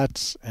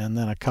spots and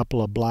then a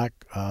couple of black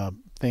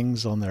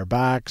things on their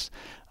backs,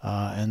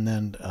 and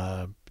then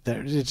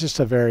it's just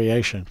a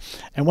variation.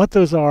 And what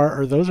those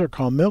are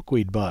called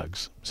milkweed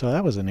bugs. So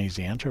that was an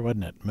easy answer,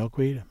 wasn't it?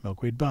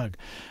 Milkweed bug.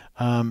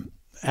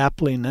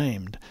 Aptly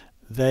named.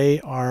 They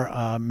are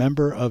a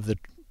member of the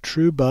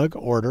true bug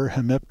order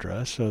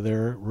Hemiptera, so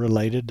they're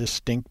related to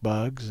stink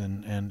bugs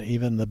and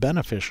even the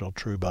beneficial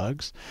true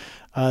bugs.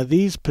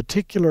 These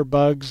particular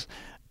bugs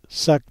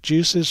suck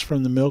juices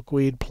from the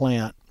milkweed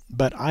plant,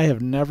 but I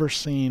have never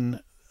seen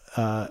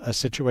a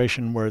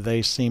situation where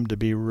they seem to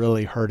be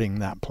really hurting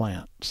that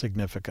plant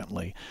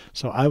significantly.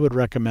 So I would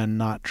recommend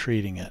not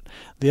treating it.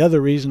 The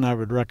other reason I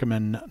would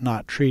recommend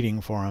not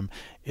treating for them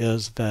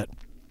is that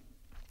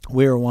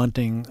we are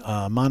wanting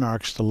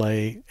monarchs to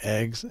lay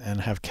eggs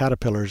and have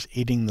caterpillars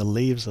eating the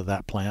leaves of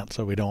that plant,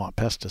 so we don't want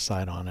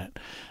pesticide on it.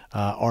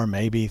 Or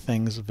maybe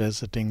things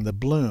visiting the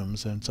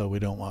blooms, and so we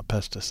don't want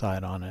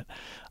pesticide on it.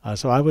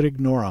 So I would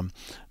ignore them.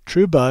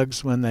 True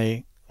bugs, when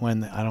I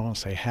don't want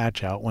to say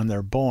hatch out, when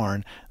they're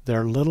born,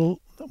 they're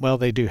little, well,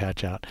 they do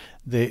hatch out.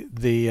 The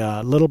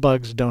little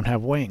bugs don't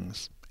have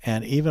wings.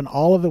 And even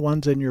all of the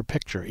ones in your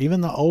picture,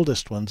 even the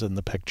oldest ones in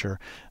the picture,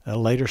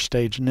 later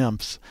stage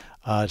nymphs,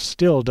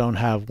 still don't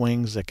have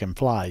wings that can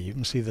fly. You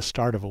can see the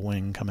start of a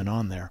wing coming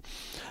on there.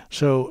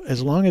 So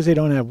as long as they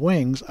don't have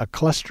wings, a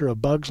cluster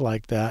of bugs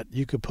like that,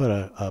 you could put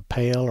a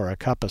pail or a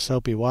cup of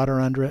soapy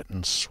water under it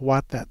and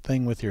swat that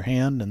thing with your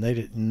hand, and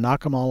they'd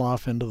knock them all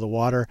off into the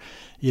water.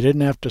 You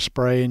didn't have to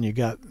spray, and you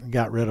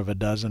got rid of a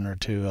dozen or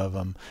two of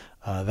them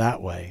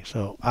that way.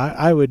 So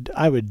I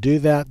would do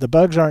that. The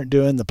bugs aren't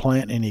doing the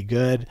plant any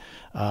good,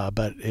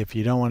 but if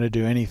you don't want to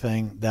do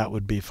anything, that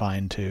would be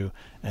fine too,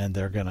 and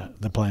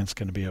the plant's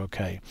gonna be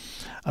okay.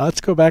 Let's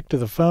go back to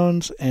the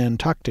phones and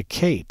talk to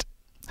Kate.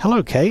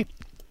 Hello, Kate.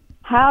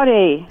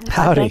 Howdy.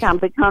 Howdy. I think I'm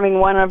becoming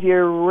one of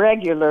your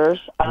regulars.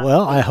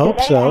 Well, I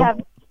hope so.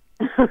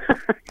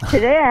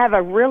 Today I have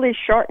a really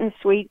short and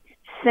sweet,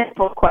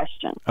 simple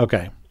question.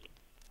 Okay.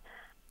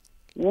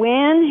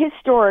 When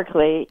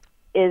historically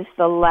is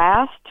the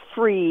last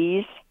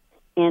freeze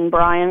in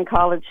Bryan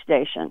College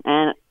Station?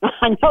 And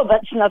I know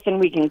that's nothing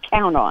we can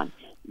count on,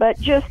 but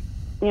just,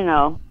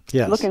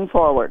 Yes. looking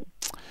forward.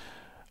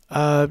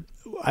 I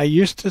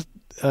used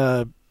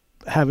to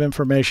have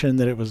information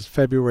that it was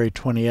February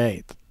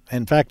 28th.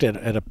 In fact,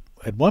 at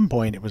one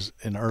point it was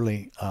in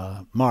early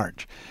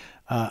March.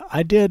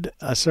 I did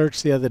a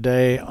search the other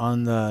day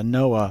on the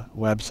NOAA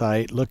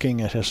website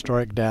looking at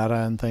historic data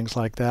and things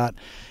like that,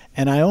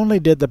 and I only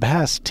did the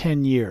past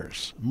 10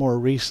 years, more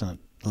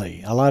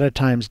recently. A lot of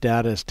times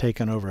data is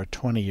taken over a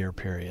 20-year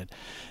period.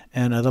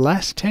 And the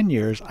last 10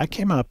 years, I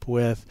came up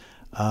with,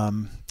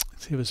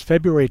 it was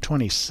February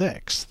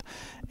 26th.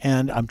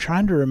 And I'm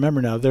trying to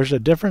remember now, there's a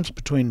difference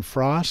between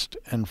frost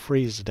and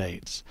freeze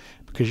dates,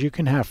 because you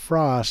can have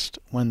frost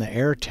when the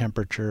air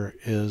temperature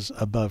is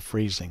above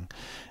freezing.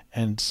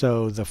 And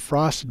so the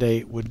frost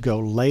date would go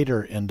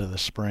later into the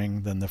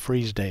spring than the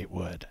freeze date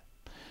would.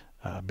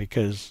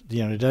 Because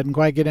it doesn't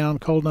quite get down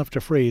cold enough to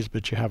freeze,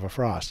 but you have a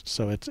frost,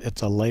 so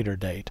it's a later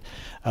date.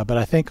 But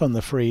I think on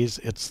the freeze,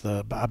 it's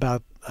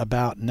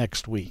about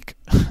next week.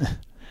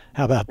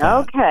 How about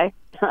that? Okay,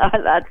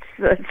 that's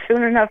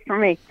soon enough for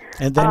me.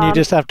 And then you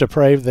just have to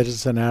pray that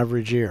it's an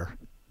average year.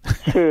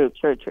 True.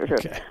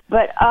 Okay.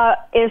 But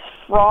is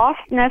frost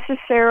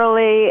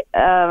necessarily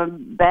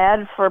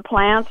bad for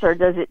plants, or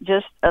does it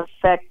just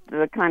affect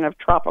the kind of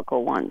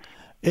tropical ones?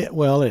 It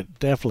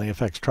definitely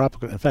affects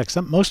tropical. In fact,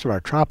 most of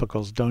our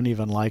tropicals don't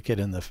even like it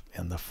in the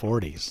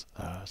 40s.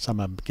 Some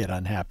of them get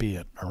unhappy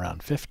at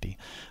around 50.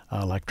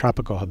 Like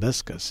tropical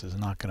hibiscus is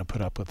not going to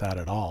put up with that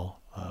at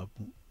all.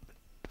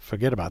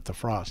 Forget about the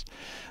frost.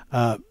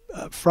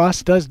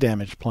 Frost does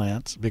damage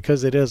plants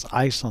because it is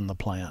ice on the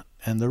plant.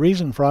 And the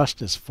reason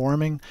frost is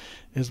forming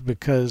is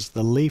because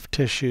the leaf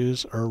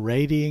tissues are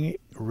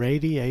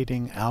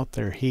radiating out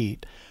their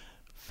heat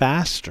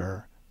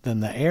faster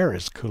than the air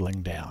is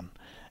cooling down.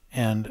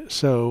 And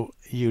so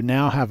you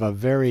now have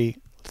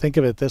think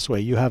of it this way,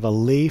 you have a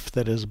leaf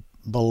that is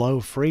below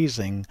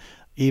freezing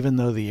even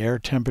though the air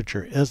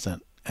temperature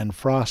isn't, and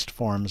frost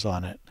forms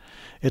on it.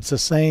 It's the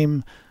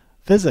same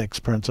physics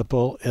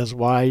principle as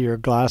why your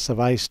glass of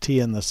iced tea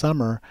in the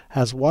summer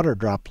has water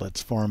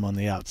droplets form on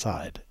the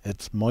outside.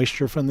 It's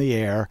moisture from the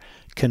air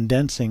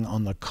condensing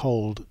on the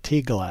cold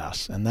tea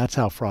glass, and that's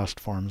how frost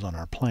forms on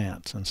our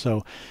plants. And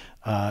so,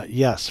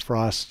 yes,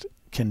 frost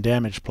can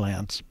damage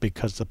plants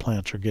because the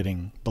plants are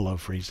getting below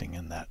freezing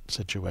in that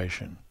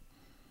situation.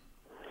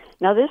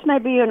 Now, this may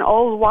be an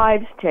old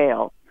wives'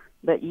 tale,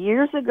 but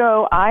years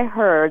ago I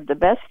heard the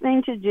best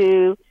thing to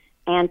do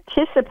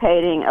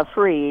anticipating a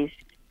freeze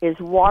is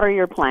water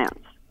your plants.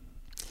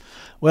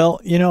 Well,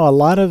 a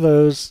lot of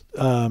those,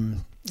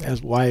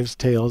 as wives'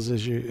 tales,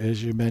 as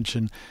you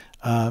mentioned,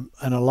 and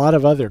a lot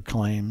of other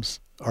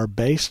claims are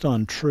based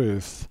on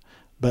truth,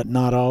 but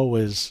not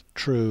always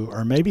true,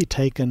 or maybe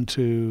taken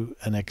to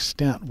an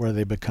extent where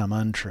they become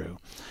untrue.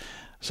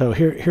 So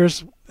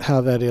here's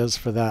how that is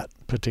for that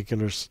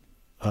particular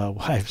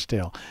wives'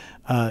 tale.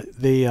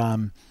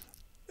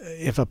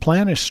 If a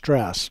plant is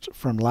stressed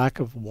from lack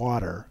of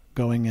water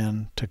going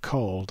into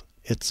cold,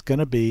 it's going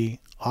to be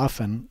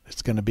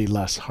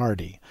less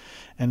hardy.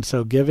 And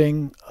so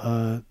giving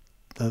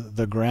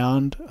the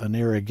ground an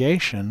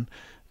irrigation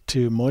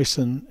to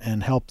moisten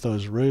and help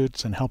those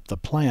roots and help the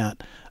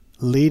plant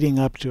leading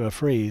up to a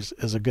freeze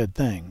is a good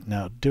thing.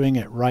 Now, doing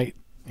it right,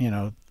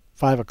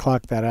 5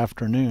 o'clock that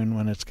afternoon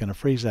when it's going to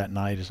freeze that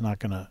night is not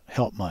going to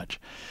help much.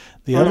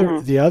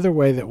 The other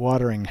way that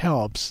watering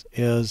helps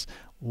is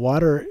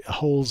water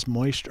holds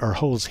moisture or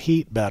holds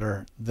heat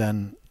better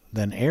than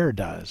than air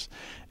does.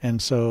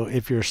 And so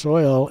if your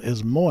soil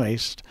is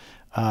moist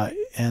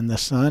and the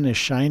sun is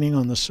shining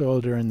on the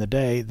soil during the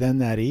day, then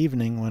that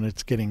evening when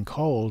it's getting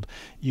cold,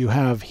 you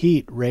have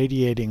heat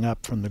radiating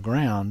up from the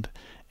ground.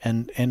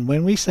 And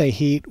when we say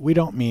heat, we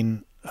don't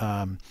mean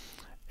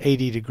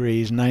 80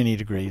 degrees, 90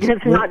 degrees.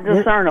 It's not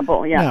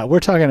discernible, yeah. No, we're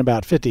talking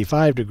about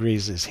 55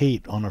 degrees is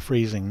heat on a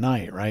freezing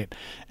night, right?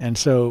 And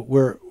so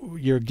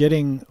you're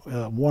getting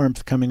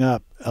warmth coming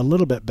up a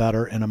little bit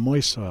better in a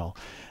moist soil.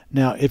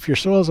 Now, if your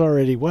soil's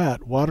already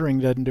wet, watering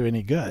doesn't do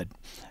any good.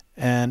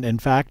 And in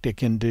fact, it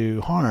can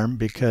do harm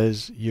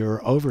because you're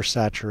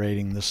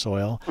oversaturating the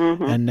soil.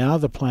 Mm-hmm. And now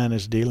the plant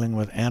is dealing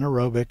with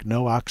anaerobic,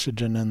 no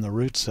oxygen in the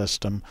root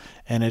system.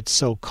 And it's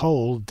so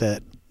cold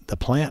that the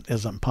plant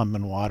isn't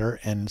pumping water.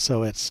 And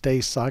so it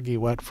stays soggy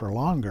wet for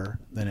longer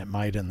than it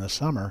might in the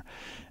summer.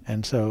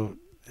 And so,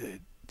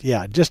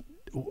 yeah, just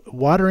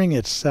watering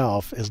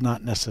itself is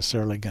not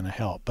necessarily going to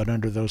help. But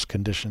under those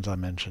conditions I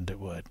mentioned, it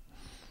would.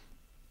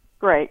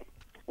 Great.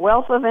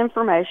 Wealth of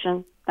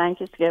information.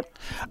 Thank you, Skip.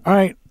 All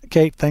right,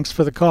 Kate, thanks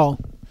for the call.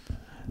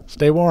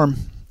 Stay warm.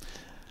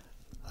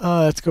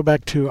 Let's go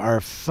back to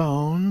our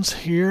phones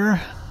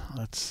here.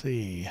 Let's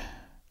see.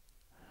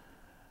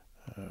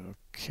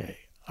 Okay.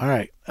 All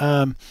right.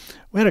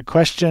 We had a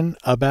question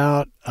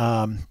about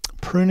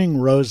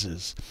pruning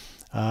roses.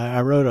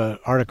 I wrote an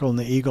article in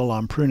the Eagle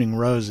on pruning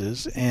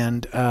roses,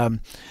 and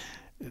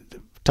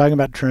talking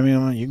about trimming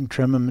them. You can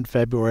trim them in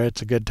February.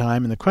 It's a good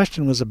time. And the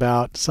question was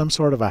about some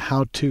sort of a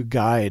how-to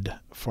guide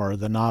for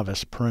the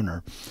novice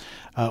pruner.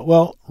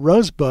 Well,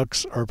 rose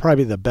books are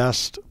probably the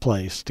best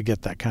place to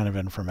get that kind of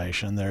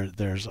information.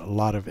 There's a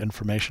lot of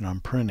information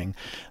on pruning.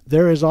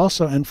 There is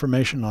also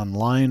information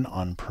online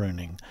on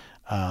pruning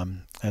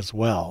as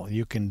well.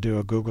 You can do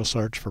a Google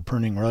search for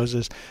pruning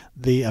roses.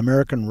 The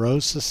American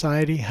Rose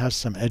Society has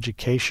some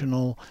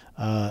educational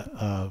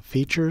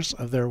features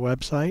of their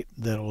website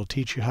that will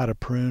teach you how to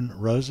prune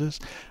roses.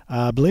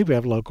 I believe we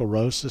have local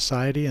Rose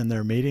Society, and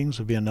their meetings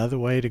would be another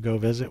way to go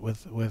visit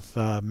with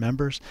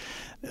members.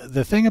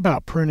 The thing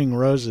about pruning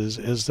roses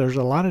is there's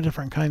a lot of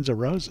different kinds of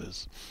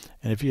roses.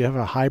 And if you have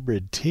a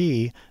hybrid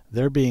tea,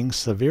 they're being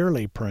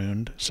severely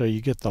pruned, so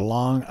you get the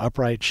long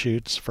upright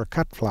shoots for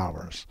cut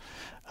flowers.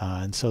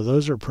 And so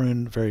those are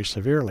pruned very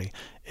severely.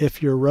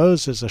 If your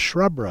rose is a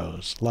shrub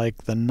rose,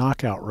 like the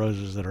knockout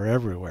roses that are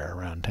everywhere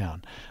around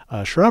town,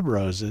 shrub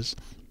roses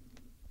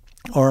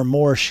are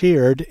more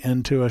sheared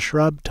into a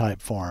shrub type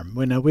form.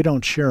 We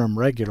don't shear them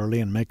regularly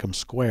and make them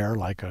square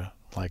like a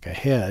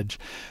hedge,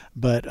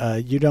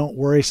 but you don't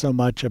worry so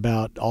much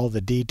about all the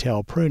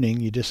detail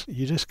pruning. You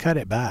just cut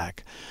it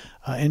back.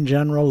 In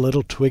general,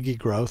 little twiggy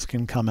growth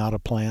can come out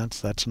of plants.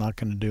 That's not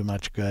going to do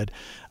much good.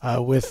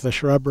 With the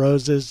shrub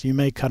roses, you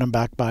may cut them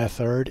back by a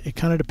third. It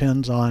kind of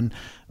depends on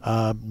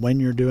when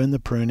you're doing the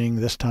pruning.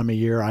 This time of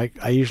year,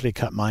 I usually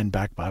cut mine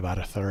back by about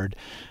a third.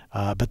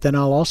 But then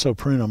I'll also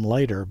prune them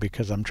later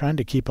because I'm trying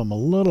to keep them a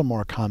little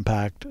more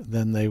compact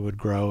than they would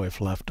grow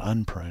if left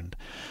unpruned.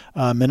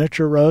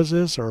 Miniature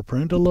roses are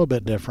pruned a little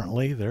bit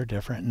differently. They're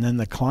different. And then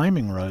the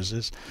climbing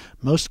roses,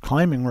 most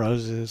climbing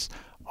roses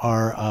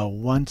are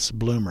once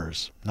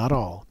bloomers. Not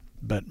all,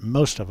 but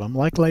most of them,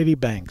 like Lady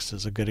Banks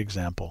is a good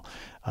example.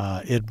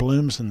 It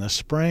blooms in the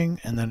spring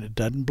and then it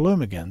doesn't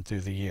bloom again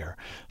through the year.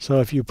 So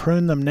if you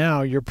prune them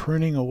now, you're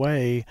pruning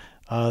away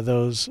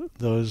those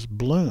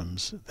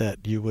blooms that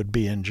you would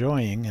be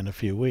enjoying in a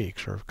few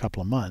weeks or a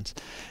couple of months.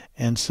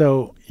 And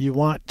so you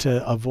want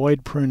to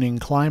avoid pruning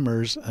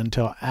climbers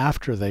until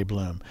after they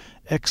bloom,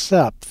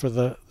 except for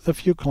the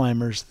few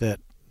climbers that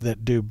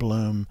do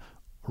bloom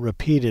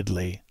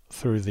repeatedly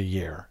through the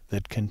year,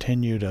 that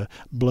continue to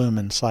bloom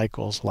in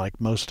cycles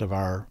like most of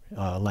our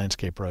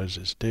landscape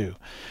roses do.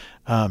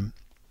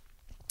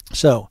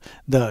 So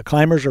the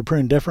climbers are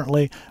pruned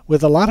differently.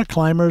 With a lot of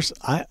climbers,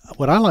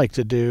 what I like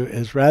to do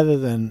is, rather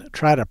than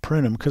try to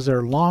prune them, because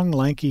they're long,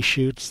 lanky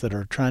shoots that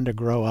are trying to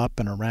grow up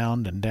and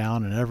around and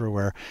down and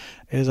everywhere,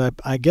 is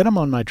I get them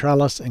on my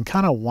trellis and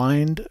kind of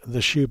wind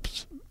the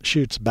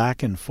shoots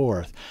back and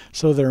forth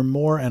so they're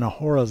more in a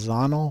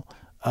horizontal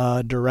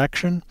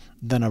direction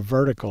than a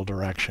vertical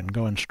direction,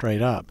 going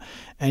straight up.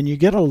 And you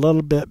get a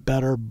little bit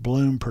better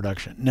bloom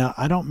production. Now,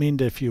 I don't mean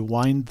that if you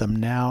wind them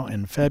now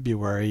in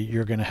February,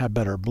 you're going to have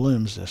better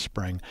blooms this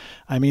spring.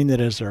 I mean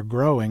that as they're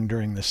growing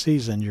during the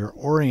season, you're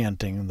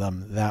orienting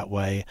them that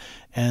way,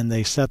 and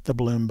they set the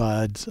bloom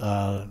buds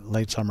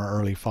late summer,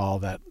 early fall,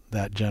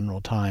 that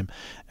general time,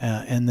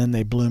 and then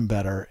they bloom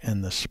better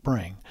in the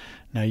spring.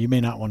 Now, you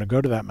may not want to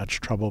go to that much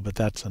trouble, but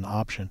that's an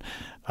option.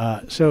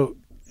 So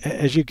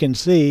as you can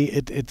see,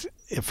 it's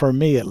for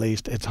me at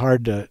least, it's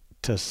hard to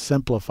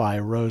simplify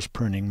rose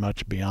pruning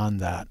much beyond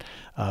that.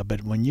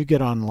 But when you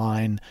get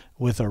online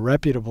with a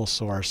reputable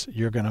source,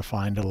 you're going to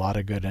find a lot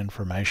of good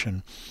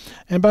information.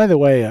 And by the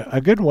way,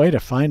 a good way to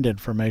find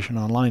information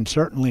online,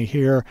 certainly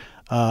here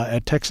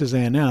at Texas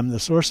A&M, the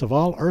source of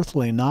all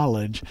earthly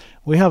knowledge,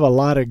 we have a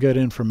lot of good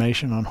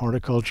information on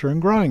horticulture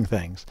and growing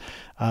things.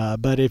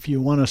 But if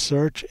you want to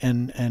search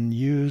and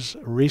use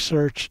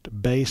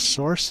research-based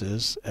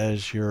sources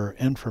as your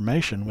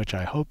information, which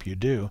I hope you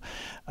do,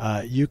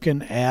 you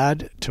can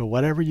add to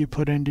whatever you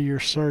put into your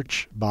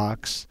search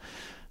box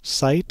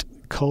site:.edu.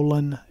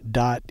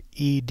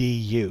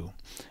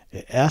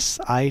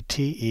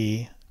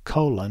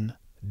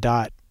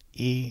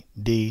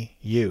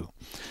 site:.edu.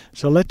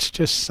 So let's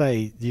just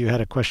say you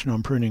had a question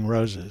on pruning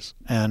roses,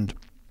 and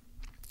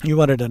you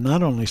wanted to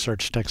not only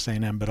search Texas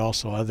A&M but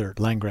also other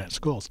land-grant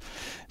schools.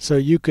 So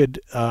you could,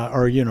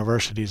 or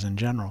universities in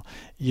general,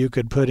 you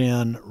could put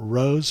in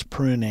rose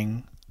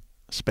pruning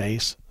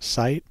space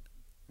site:.edu,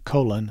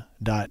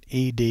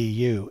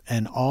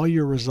 and all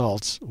your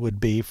results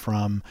would be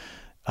from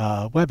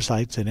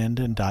websites at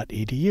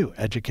end.edu,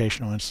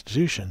 educational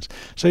institutions.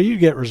 So you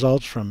get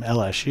results from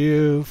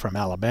LSU, from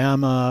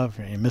Alabama,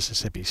 from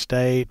Mississippi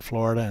State,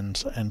 Florida,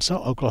 and so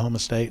Oklahoma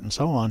State, and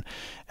so on.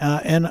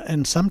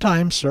 And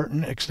sometimes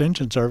certain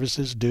extension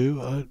services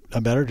do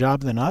a better job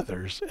than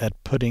others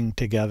at putting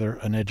together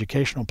an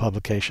educational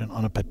publication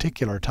on a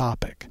particular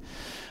topic.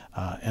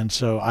 And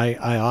so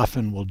I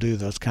often will do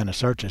those kind of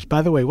searches.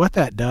 By the way, what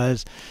that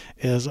does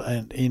is,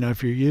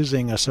 if you're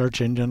using a search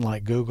engine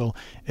like Google,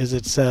 is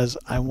it says,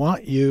 I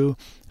want you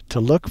to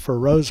look for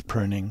rose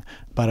pruning,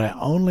 but I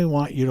only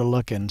want you to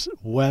look in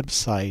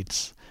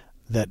websites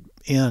that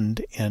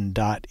end in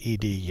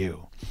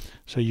 .edu.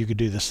 So you could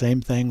do the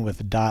same thing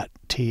with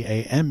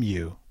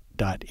 .tamu.edu.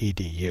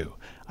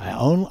 I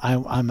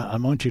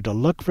want you to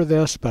look for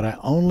this, but I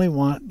only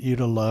want you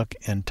to look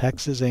in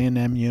Texas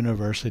A&M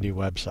University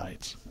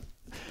websites.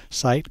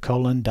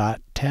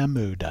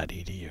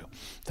 site:.tamu.edu.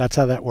 That's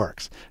how that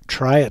works.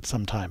 Try it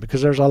sometime,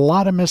 because there's a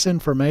lot of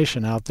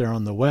misinformation out there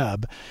on the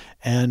web,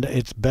 and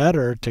it's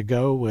better to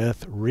go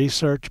with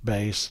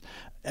research-based,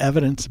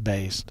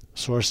 evidence-based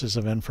sources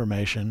of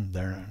information.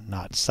 They're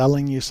not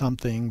selling you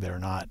something. They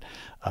don't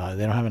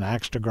have an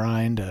axe to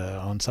grind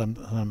on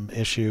some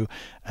issue,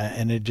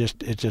 and it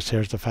just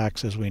here's the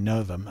facts as we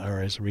know them,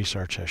 or as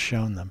research has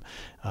shown them.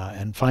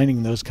 And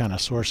finding those kind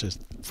of sources,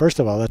 first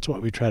of all, that's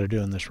what we try to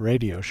do in this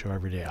radio show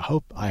every day.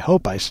 I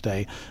hope I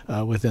stay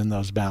within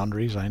those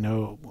boundaries. I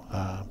know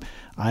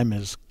I'm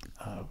as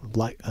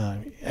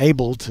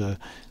able to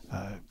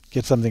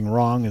get something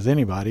wrong as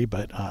anybody,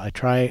 but I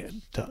try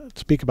to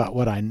speak about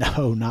what I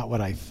know, not what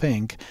I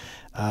think,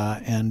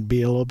 and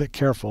be a little bit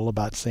careful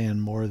about saying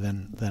more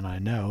than I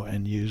know,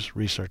 and use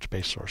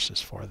research-based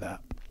sources for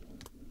that.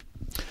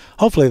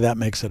 Hopefully that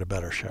makes it a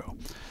better show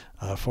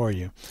for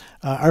you.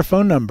 Our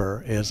phone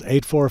number is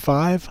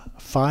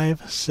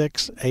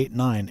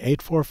 845-5689,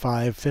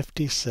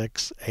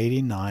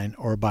 845-5689,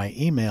 or by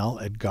email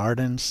at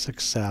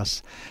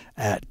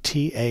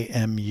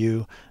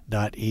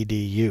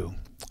gardensuccess@tamu.edu.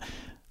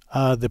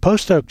 The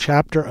Post Oak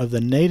chapter of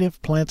the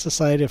Native Plant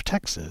Society of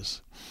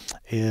Texas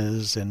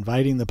is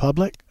inviting the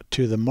public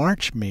to the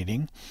March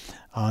meeting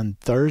on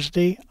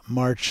Thursday,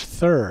 March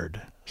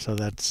 3rd. So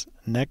that's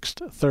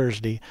next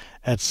Thursday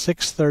at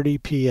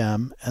 6:30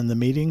 p.m., and the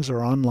meetings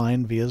are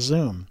online via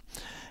Zoom.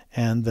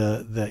 And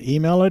the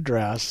email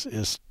address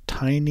is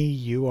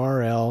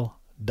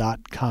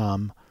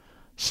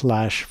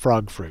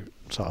tinyurl.com/frogfruit.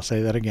 So I'll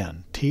say that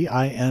again,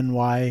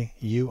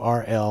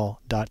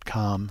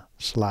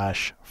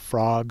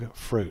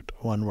 tinyurl.com/frogfruit,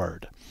 one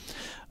word.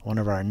 One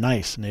of our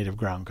nice native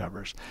ground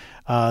covers.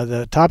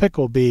 The topic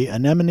will be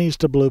Anemones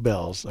to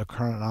Bluebells, a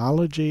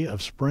chronology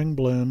of spring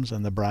blooms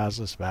in the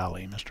Brazos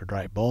Valley. Mr.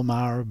 Dwight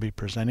Bullmeyer will be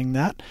presenting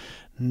that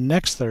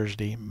next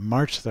Thursday,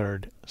 March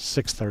 3rd,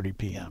 6:30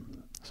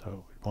 p.m.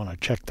 So we want to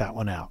check that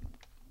one out.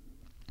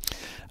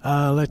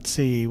 Let's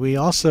see. We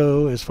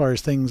also, as far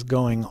as things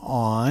going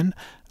on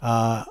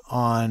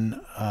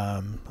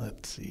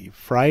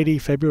Friday,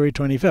 February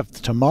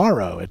 25th,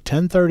 tomorrow at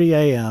 10:30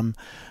 a.m.,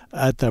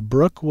 at the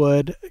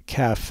Brookwood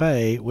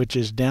Cafe, which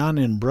is down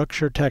in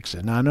Brookshire,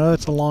 Texas. Now, I know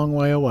that's a long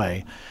way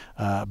away,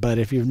 but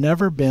if you've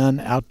never been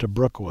out to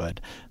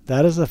Brookwood,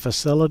 that is a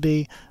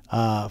facility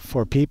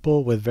for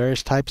people with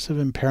various types of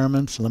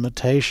impairments,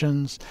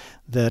 limitations,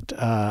 that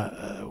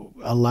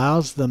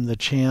allows them the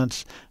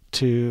chance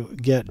to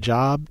get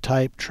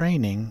job-type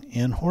training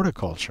in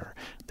horticulture.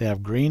 They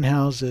have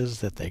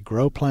greenhouses that they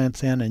grow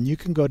plants in, and you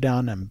can go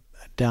down and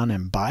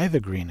buy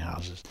the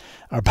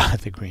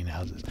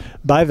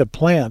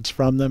plants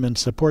from them and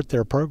support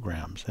their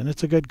programs. And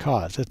it's a good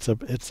cause. It's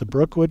the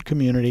Brookwood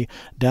community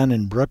down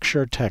in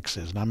Brookshire,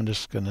 Texas. And I'm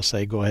just going to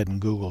say, go ahead and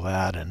Google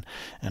that and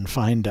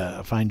find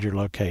your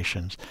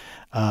locations.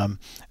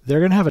 They're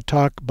going to have a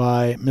talk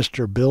by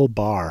Mr. Bill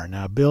Barr.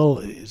 Now, Bill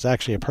is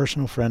actually a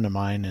personal friend of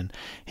mine, and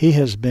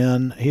he's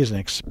an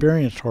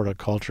experienced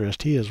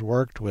horticulturist. He has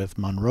worked with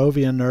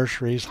Monrovia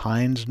Nurseries,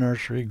 Hines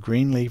Nursery,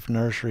 Greenleaf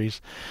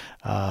Nurseries,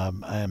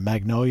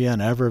 Magnolia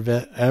and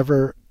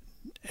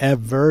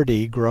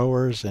Verdi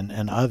growers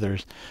and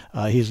others.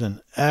 He's an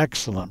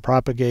excellent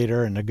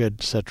propagator and a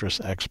good citrus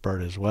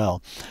expert as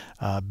well,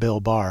 Bill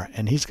Barr.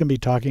 And he's going to be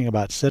talking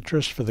about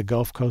citrus for the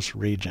Gulf Coast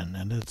region.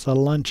 And it's a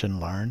lunch and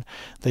learn.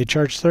 They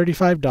charge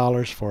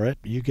 $35 for it.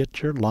 You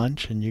get your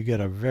lunch and you get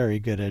a very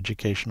good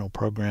educational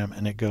program,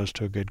 and it goes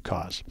to a good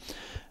cause.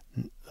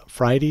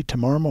 Friday,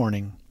 tomorrow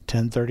morning,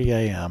 10:30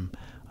 a.m.,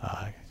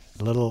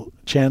 little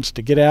chance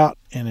to get out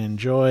and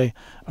enjoy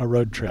a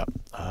road trip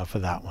for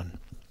that one.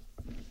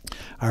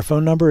 Our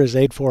phone number is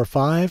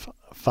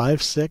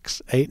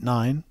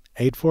 845-5689,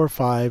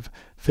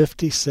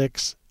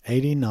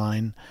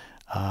 845-5689,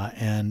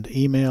 and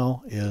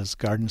email is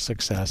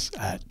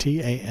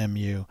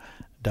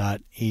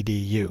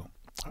gardensuccess@tamu.edu.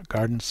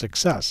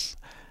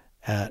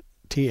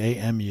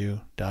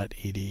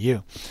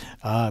 gardensuccess@tamu.edu.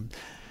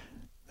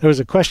 There was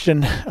a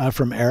question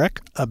from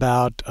Eric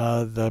about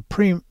the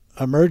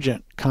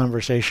pre-emergent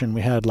conversation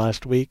we had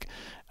last week,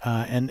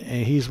 and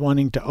he's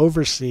wanting to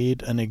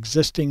overseed an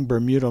existing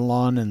Bermuda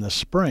lawn in the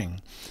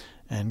spring.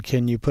 And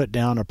can you put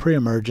down a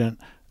pre-emergent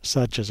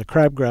such as a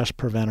crabgrass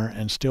preventer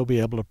and still be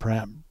able to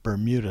plant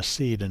Bermuda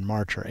seed in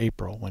March or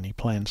April when he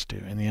plans to?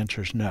 And the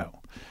answer is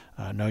no.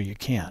 No, you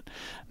can't.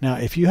 Now,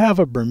 if you have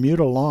a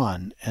Bermuda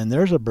lawn and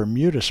there's a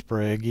Bermuda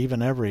sprig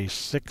even every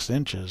 6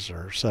 inches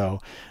or so,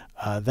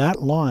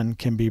 that lawn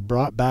can be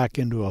brought back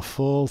into a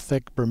full,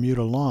 thick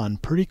Bermuda lawn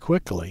pretty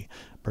quickly.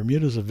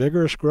 Bermuda's a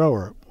vigorous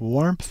grower.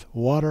 Warmth,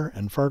 water,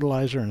 and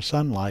fertilizer and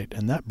sunlight,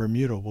 and that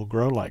Bermuda will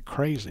grow like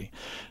crazy.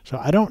 So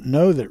I don't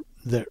know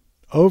that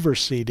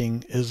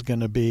overseeding is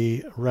going to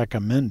be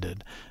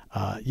recommended.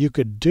 You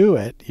could do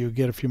it. You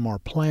get a few more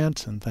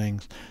plants and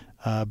things,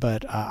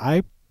 but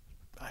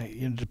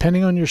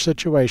depending on your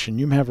situation,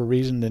 you may have a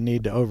reason to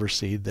need to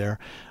overseed there.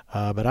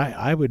 But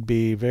I would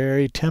be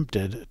very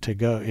tempted to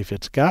go, if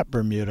it's got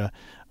Bermuda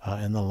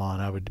in the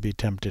lawn, I would be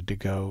tempted to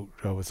go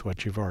with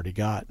what you've already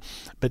got.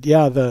 But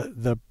yeah,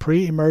 the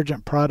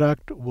pre-emergent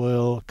product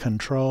will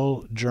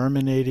control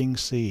germinating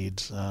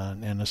seeds,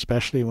 and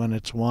especially when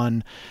it's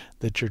one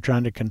that you're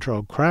trying to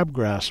control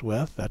crabgrass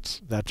with,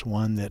 that's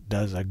one that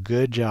does a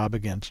good job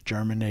against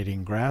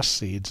germinating grass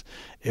seeds.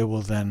 It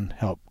will then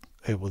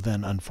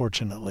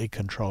unfortunately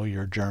control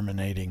your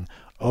germinating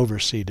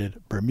overseeded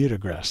Bermuda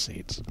grass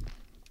seeds.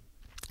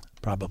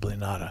 Probably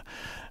not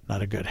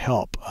a good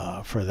help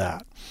for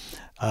that.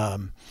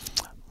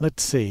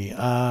 Let's see,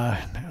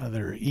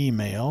 other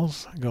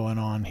emails going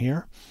on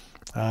here.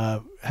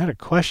 I had a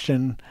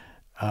question.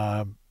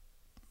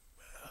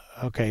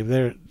 Okay,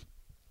 there.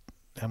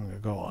 I'm going to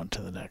go on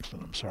to the next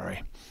one. I'm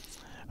sorry.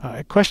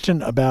 A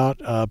question about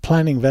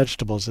planting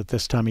vegetables at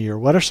this time of year.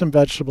 What are some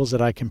vegetables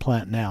that I can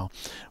plant now?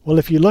 Well,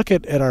 if you look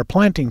at our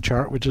planting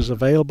chart, which is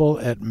available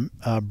at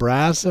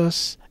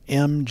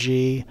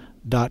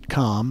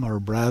brazosmg.com or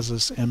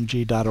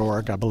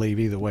brazosmg.org, I believe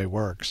either way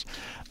works.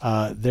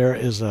 There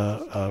is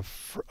a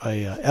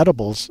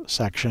edibles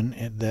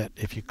section that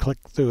if you click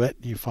through it,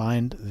 you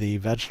find the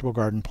vegetable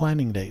garden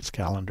planting dates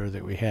calendar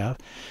that we have.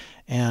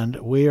 And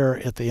we are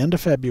at the end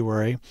of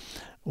February,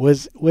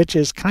 which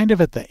is kind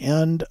of at the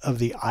end of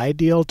the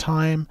ideal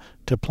time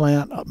to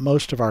plant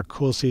most of our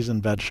cool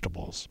season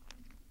vegetables.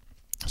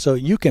 So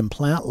you can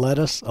plant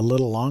lettuce a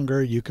little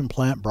longer, you can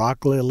plant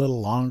broccoli a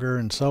little longer,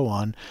 and so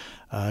on.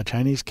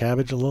 Chinese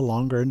cabbage a little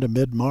longer into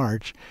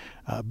mid-March.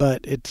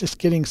 But it's just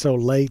getting so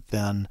late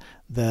then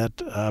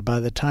that by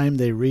the time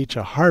they reach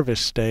a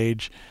harvest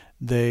stage,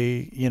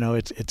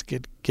 it's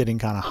getting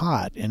kind of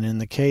hot. And in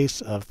the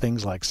case of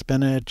things like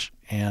spinach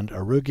and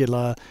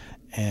arugula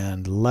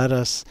and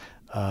lettuce,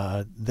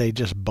 they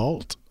just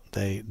bolt.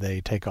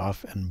 They take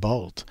off and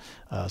bolt.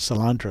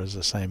 Cilantro is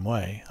the same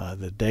way.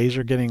 The days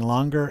are getting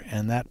longer,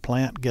 and that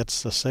plant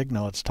gets the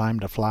signal it's time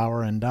to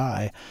flower and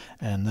die,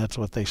 and that's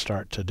what they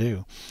start to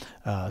do.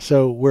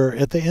 So we're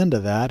at the end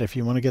of that. If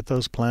you want to get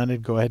those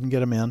planted, go ahead and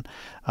get them in.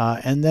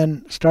 And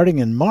then starting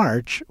in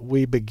March,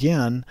 we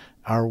begin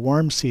our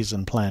warm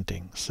season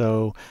planting.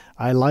 So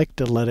I like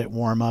to let it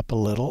warm up a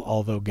little,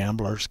 although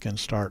gamblers can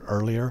start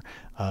earlier.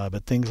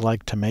 But things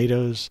like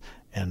tomatoes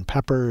and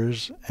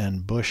peppers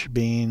and bush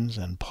beans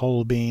and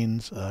pole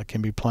beans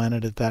can be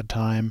planted at that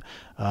time.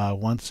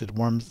 Once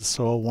the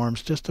soil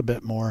warms just a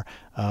bit more,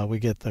 we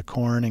get the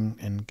corn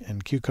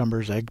and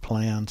cucumbers,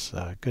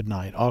 eggplants, good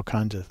night, all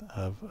kinds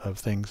of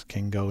things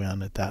can go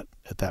in at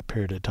that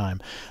period of time.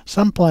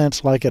 Some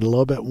plants like it a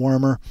little bit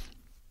warmer.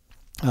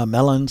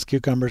 Melons,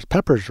 cucumbers,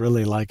 peppers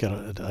really like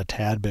it a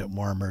tad bit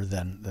warmer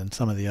than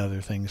some of the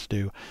other things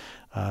do.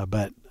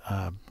 But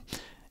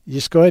you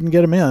just go ahead and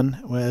get them in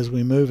as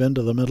we move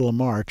into the middle of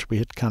March. We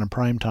hit kind of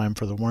prime time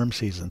for the worm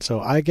season. So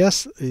I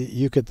guess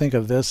you could think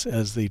of this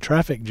as the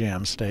traffic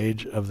jam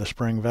stage of the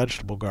spring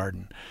vegetable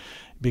garden,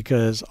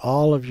 because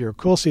all of your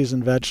cool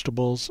season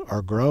vegetables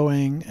are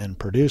growing and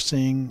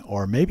producing,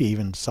 or maybe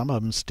even some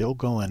of them still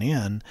going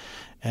in.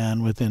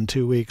 And within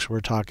 2 weeks, we're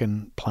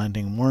talking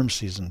planting warm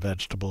season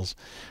vegetables.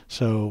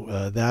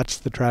 So that's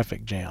the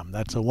traffic jam.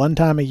 That's the one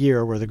time a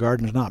year where the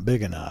garden's not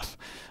big enough.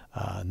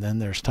 And then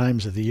there's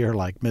times of the year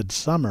like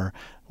midsummer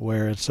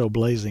where it's so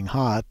blazing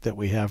hot that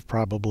we have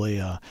probably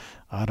a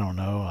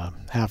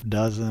half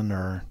dozen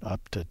or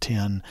up to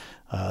 10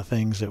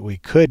 things that we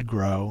could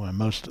grow,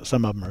 and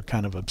some of them are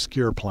kind of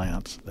obscure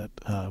plants that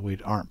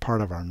aren't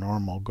part of our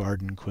normal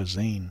garden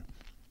cuisine.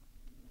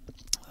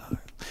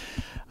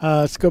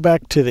 Let's go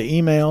back to the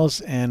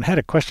emails, and had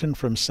a question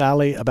from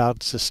Sally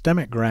about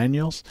systemic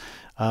granules.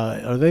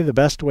 Are they the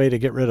best way to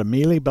get rid of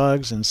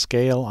mealybugs and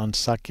scale on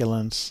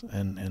succulents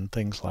and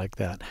things like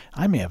that?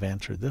 I may have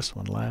answered this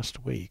one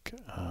last week.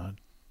 I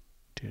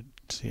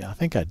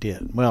think I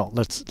did. Well,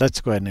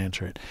 let's go ahead and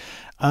answer it.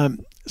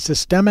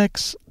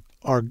 Systemics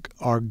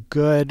are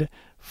good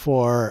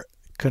for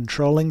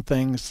controlling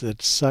things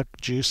that suck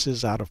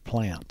juices out of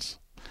plants.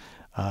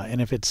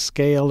 And if it's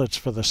scale, it's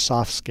for the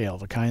soft scale,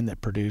 the kind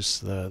that produce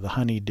the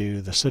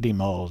honeydew, the sooty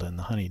mold, and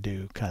the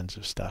honeydew kinds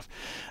of stuff.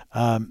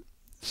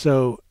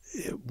 So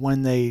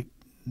when they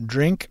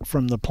drink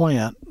from the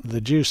plant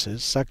the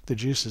juices, suck the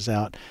juices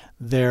out,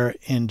 they're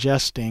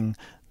ingesting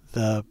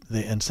the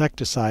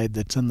insecticide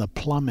that's in the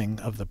plumbing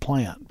of the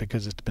plant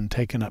because it's been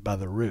taken up by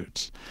the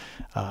roots.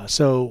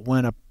 So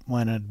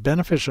when a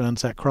beneficial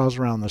insect crawls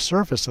around the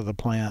surface of the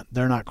plant,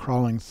 they're not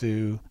crawling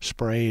through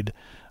sprayed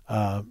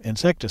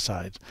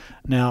insecticides.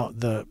 Now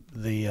the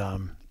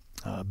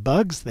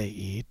bugs they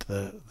eat,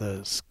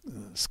 the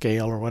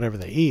scale or whatever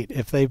they eat,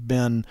 if they've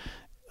been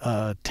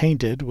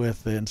tainted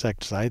with the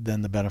insecticide,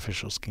 then the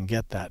beneficials can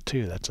get that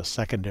too. That's a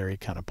secondary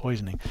kind of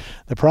poisoning.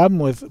 The problem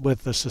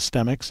with the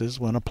systemics is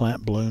when a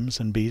plant blooms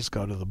and bees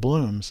go to the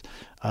blooms,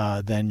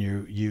 then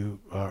you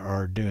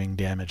are doing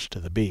damage to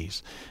the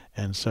bees.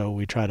 And so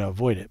we try to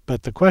avoid it.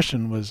 But the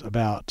question was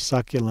about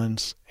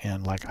succulents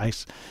and like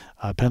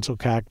pencil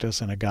cactus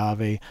and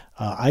agave.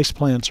 Ice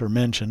plants are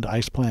mentioned.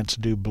 Ice plants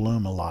do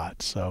bloom a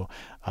lot. So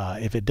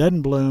if it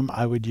doesn't bloom,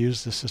 I would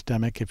use the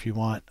systemic if you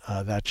want.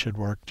 That should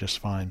work just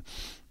fine.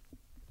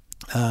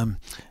 I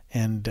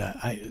kind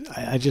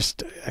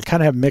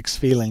of have mixed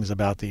feelings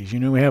about these.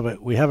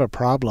 We have a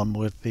problem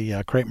with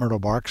the crepe myrtle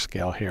bark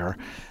scale here.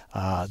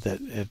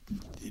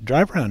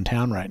 Drive around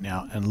town right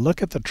now and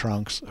look at the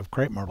trunks of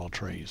crepe myrtle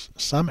trees.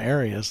 Some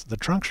areas the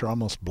trunks are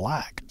almost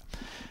black,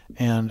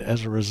 and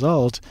as a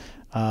result,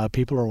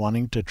 people are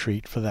wanting to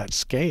treat for that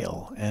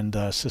scale, and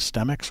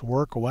systemics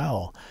work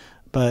well.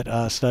 But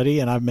a study,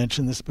 and I've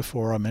mentioned this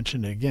before, I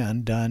mentioned it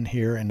again, done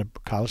here in the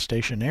College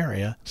Station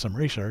area, some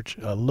research,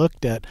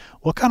 looked at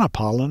what kind of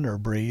pollen are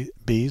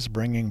bees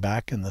bringing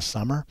back in the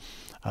summer,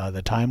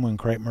 the time when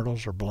crepe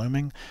myrtles are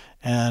blooming,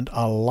 and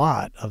a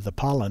lot of the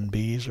pollen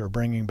bees are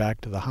bringing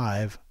back to the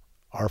hive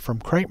are from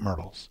crepe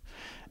myrtles.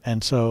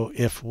 And so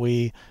if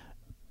we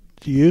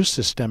use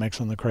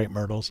systemics on the crepe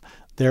myrtles,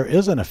 there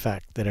is an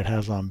effect that it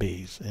has on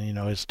bees. And,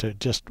 as to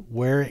just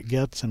where it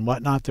gets and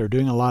whatnot, they're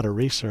doing a lot of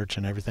research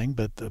and everything,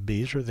 but the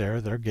bees are there.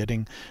 They're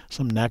getting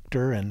some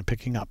nectar and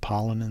picking up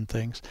pollen and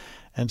things.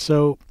 And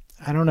so,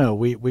 I don't know,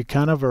 we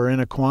kind of are in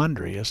a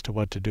quandary as to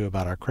what to do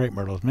about our crepe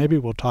myrtles. Maybe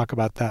we'll talk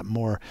about that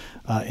more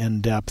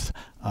in depth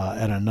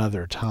at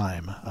another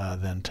time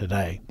than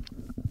today.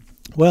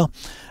 Well,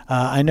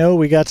 I know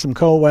we got some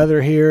cold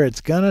weather here. It's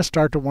going to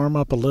start to warm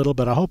up a little,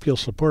 but I hope you'll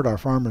support our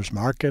farmers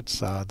markets,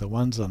 the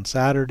ones on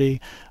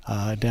Saturday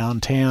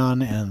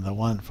downtown, and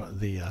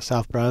the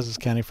South Brazos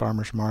County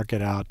Farmers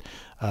Market out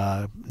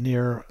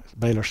near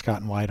Baylor Scott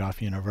and White off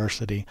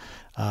University,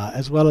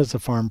 as well as the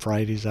Farm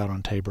Fridays out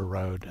on Tabor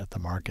Road at the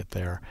market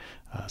there.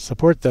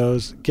 Support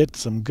those. Get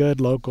some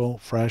good local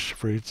fresh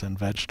fruits and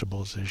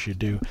vegetables as you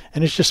do.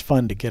 And it's just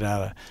fun to get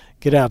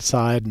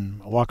outside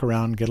and walk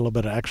around, get a little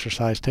bit of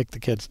exercise, take the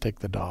kids, take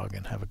the dog,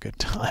 and have a good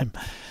time.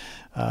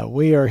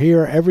 We are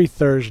here every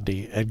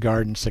Thursday at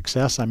Garden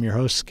Success. I'm your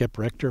host, Skip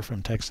Richter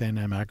from Texas A&M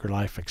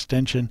AgriLife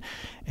Extension,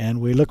 and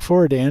we look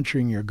forward to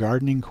answering your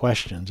gardening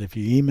questions. If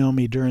you email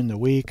me during the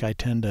week, I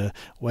tend to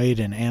wait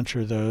and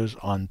answer those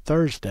on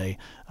Thursday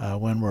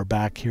when we're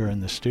back here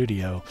in the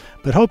studio.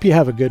 But hope you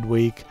have a good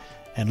week,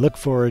 and look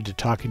forward to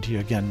talking to you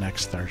again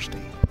next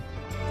Thursday.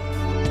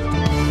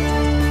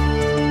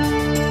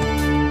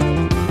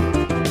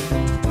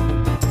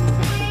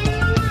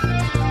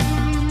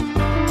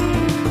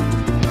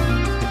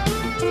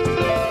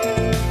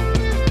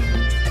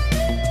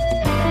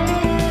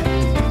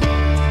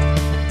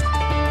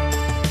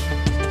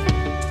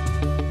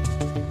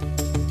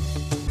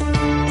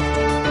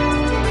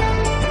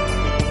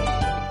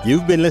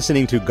 You've been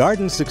listening to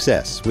Garden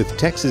Success with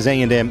Texas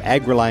A&M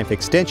AgriLife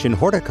Extension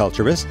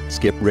horticulturist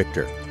Skip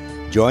Richter.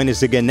 Join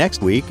us again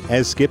next week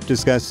as Skip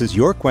discusses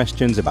your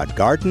questions about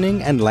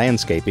gardening and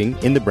landscaping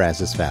in the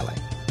Brazos Valley.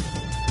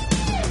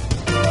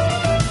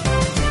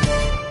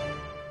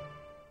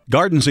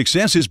 Garden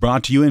Success is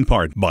brought to you in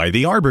part by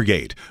the Arbor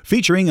Gate,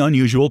 featuring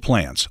unusual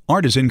plants,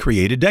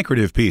 artisan-created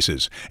decorative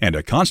pieces, and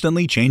a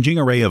constantly changing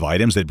array of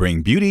items that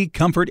bring beauty,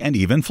 comfort, and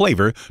even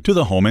flavor to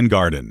the home and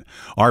garden.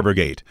 Arbor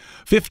Gate,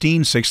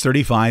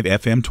 15635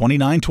 FM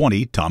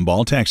 2920,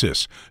 Tomball,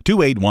 Texas,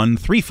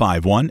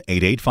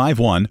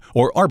 281-351-8851,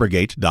 or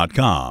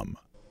arborgate.com.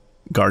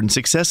 Garden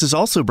Success is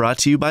also brought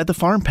to you by the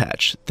Farm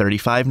Patch,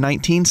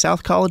 3519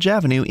 South College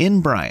Avenue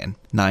in Bryan,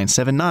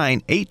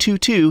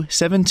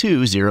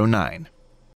 979-822-7209.